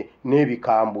okuba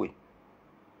n'ebikambwe.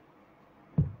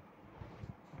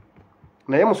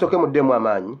 Naye musooke muddemu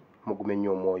amaanyi, mugume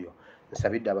nnyo omwoyo.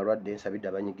 Nsabidde abalwadde, nsabidde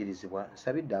abanyigirizibwa,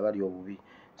 nsabidde abali obubi,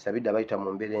 nsabidde abayita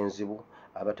mu mbeera enzibu,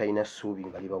 abatalina ssuubi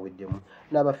nga libaweddemu,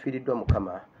 n'abafiiriddwa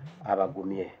Mukama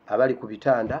abagumye, abali ku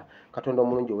bitanda. Katonda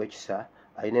omulungi ow'ekisa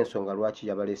alina ensonga lwaki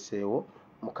yabaleseewo,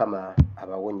 Mukama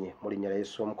abawonye mu linnya lya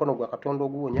Yesu. Omukono gwa Katonda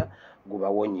oguwonya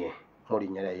gubawonye mu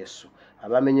linnya lya Yesu.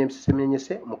 Abamenye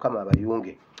ebisemenyese, Mukama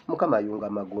abayunge. Mukama ayunga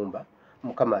amagumba,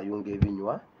 Mukama ayunga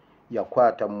ebinywa.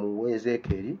 Yakwata mu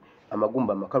Ezeekeri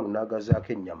amagumba amakalu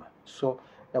n'agazaako ennyama. So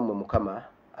nammwe Mukama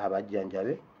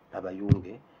abajjanjabe,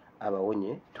 abayunge,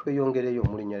 abawonye, tweyongereyo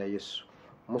mu linnya lya Yesu.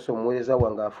 Musa omuweereza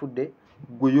wange afudde,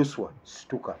 gwe Yoswa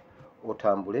situka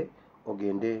otambule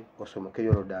ogende osomoke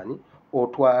Yorodaani,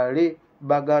 otwale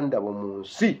baganda bo mu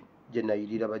nsi gye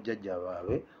nayirira bajjajja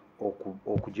baabwe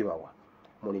okugibawa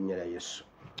mu linnya lya Yesu.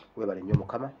 Weebale nnyo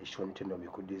Mukama, ekitone ntendo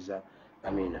mbikuddiza.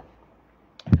 Amiina.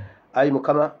 Ayi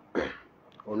Mukama,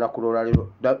 olunaku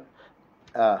lw'olwaleero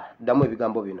ddamu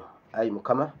ebigambo bino. Ayi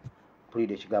Mukama,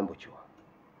 mpulira ekigambo kyo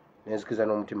nenzikiriza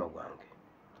n'omutima gwange,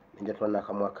 nenjatula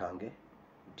n'akamwa kange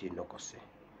nti ndokose.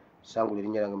 Sangula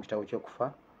erinnya lyange mu kitabo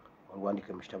ky'okufa,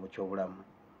 oluwandike mu kitabo ky'obulamu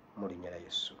mu linnya lya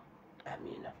Yesu.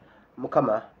 Amiina.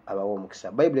 Mukama abawa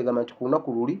omukisa. Bayibuli egamba nti ku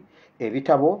lunaku luli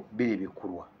ebitabo biri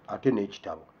bikkulwa ate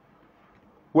n'ekitabo.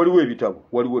 Waliwo ebitabo,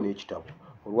 waliwo n'ekitabo.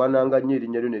 Olwananga nnyo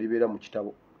erinnya lyo ne libeera mu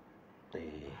kitabo.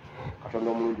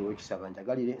 Katonda omulungi ow'ekisa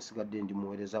banjagalire, nsigadde ndi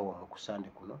muweereza wammwe ku Sande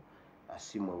kuno,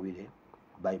 Asimwewire,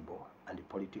 Bible and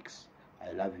Politics.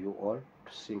 I love you all.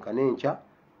 Tusinkane enkya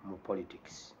mu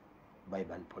politics,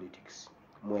 Bible and Politics.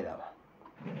 Mweraba.